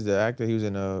Poitier is the actor. He was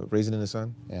in Raisin in the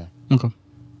Sun. Okay.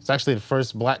 It's actually the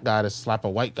first black guy to slap a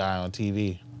white guy on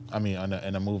TV. I mean,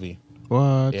 in a movie.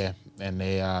 What? Yeah, and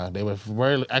they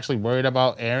were actually worried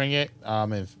about airing it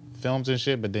in films and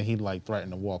shit, but then he like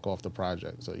threatened to walk off the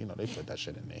project. So they put that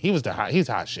shit in there. He's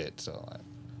hot shit. So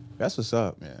That's what's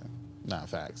up. yeah, not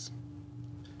facts.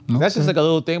 That's just like a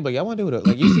little thing, but I wonder who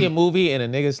like you see a movie and a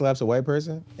nigga slaps a white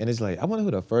person, and it's like I wonder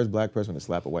who the first black person to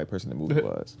slap a white person in the movie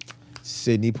was.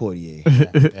 Sidney Poitier.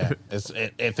 Yeah.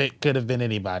 If it could have been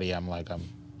anybody, I'm okay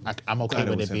Glad it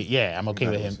with was it. him. Yeah, I'm okay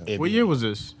Glad with it was him. him. What year was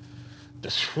this?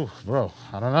 Bro,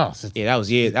 I don't know. Yeah, that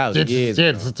was years. That was years. Yeah,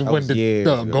 ago. it's That when was years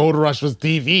the ago. Gold Rush was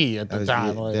TV at That the was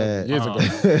time. Years ago.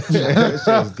 That shit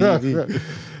was TV.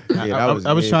 Yeah, that I was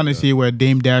years trying to ago. see where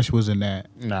Dame Dash was in that.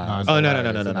 Nah. Oh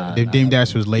no. Dame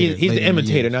Dash was later. He's later the in the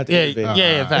imitator, year. not the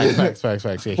Yeah, innovator. facts.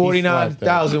 Yeah, he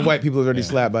 49,000 white people have already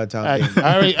slapped by the time.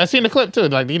 I seen the clip too.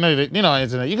 Like on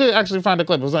internet, you could actually find the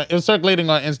clip. It was circulating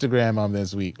on Instagram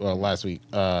this week or last week.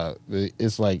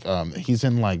 It's like he's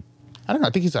in like I don't know.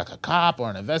 I think he's like a cop or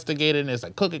an investigator, and there's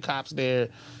like crooked cops there.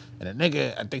 And a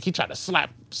nigga, I think he tried to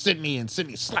slap Sidney, and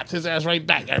Sidney slapped his ass right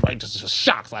back. Everybody just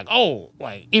shocked, like, oh,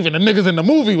 like even the niggas in the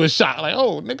movie was shocked, like,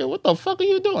 oh, nigga, what the fuck are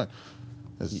you doing?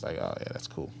 It's just like, oh yeah, that's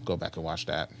cool. Go back and watch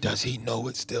that. Does he know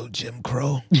it's still Jim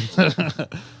Crow?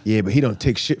 Yeah, but he don't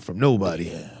take shit from nobody.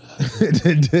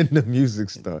 Then the music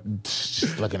started.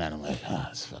 Just looking at him like,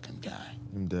 this fucking guy.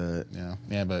 I'm dead.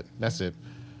 Yeah, but that's it.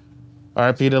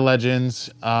 R.I.P. to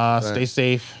legends. Stay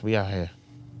safe. We out here.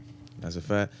 That's a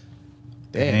fact.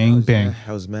 Bang, bang.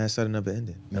 I was mad sudden of an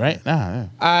ending. Right? Nah, yeah.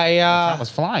 I I was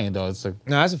flying though. It's like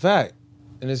No, that's a fact.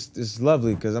 And it's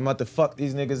lovely because I'm about to fuck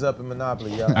these niggas up in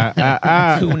Monopoly,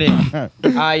 y'all. Tune in.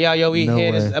 Yo, we No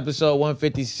here. This way. is episode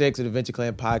 156 of the Venture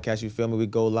Clan podcast. You feel me? We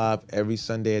go live every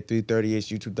Sunday at 3:30. It's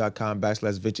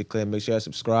youtube.com/Venture Clan. Make sure you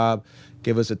subscribe.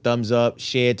 Give us a thumbs up.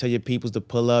 Share. Tell your peoples to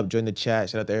pull up. Join the chat.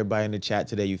 Shout out to everybody in the chat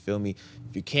today. You feel me?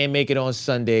 If you can't make it on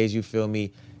Sundays, you feel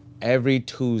me? Every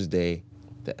Tuesday,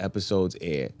 the episodes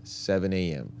air 7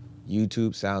 a.m.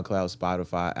 YouTube, SoundCloud,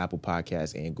 Spotify, Apple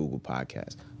Podcasts, and Google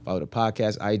Podcasts. Follow the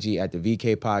podcast IG at the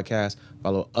VK Podcast.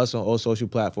 Follow us on all social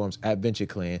platforms at Venture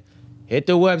Clan. Hit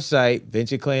the website,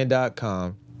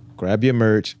 ventureclan.com. Grab your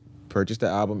merch. Purchase the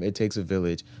album, It Takes a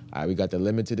Village. All right, we got the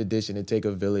limited edition It Take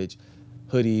a Village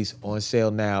hoodies on sale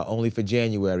now, only for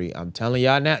January. I'm telling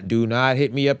y'all now, do not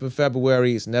hit me up in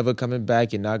February. It's never coming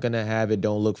back. You're not going to have it.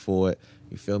 Don't look for it.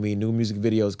 You feel me? New music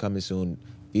videos coming soon.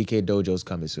 VK Dojo's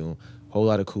coming soon. Whole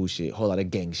lot of cool shit. Whole lot of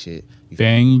gang shit. You feel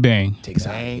me? Bang, bang. Take us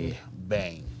out of bang, here.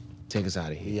 bang. Take us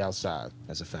out of here. He outside.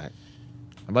 That's a fact.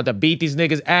 I'm about to beat these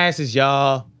niggas' asses,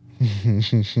 y'all.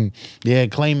 Yeah,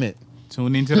 claim it.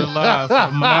 Tune into the live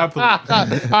for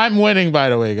Monopoly. I'm winning, by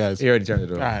the way, guys. He already turned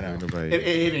it off. I know. Nobody.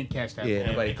 It didn't catch that. Yeah,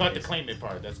 part. nobody It caught the cares. claim it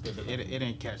part. That's good. It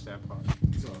didn't catch that part.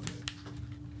 It's all good.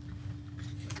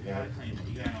 You gotta claim it.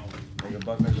 You gotta know. Nigga,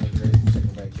 Buck Nuggets ain't crazy. Check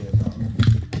him back here,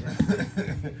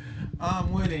 dog.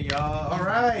 I'm winning, y'all. All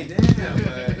right,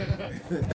 damn.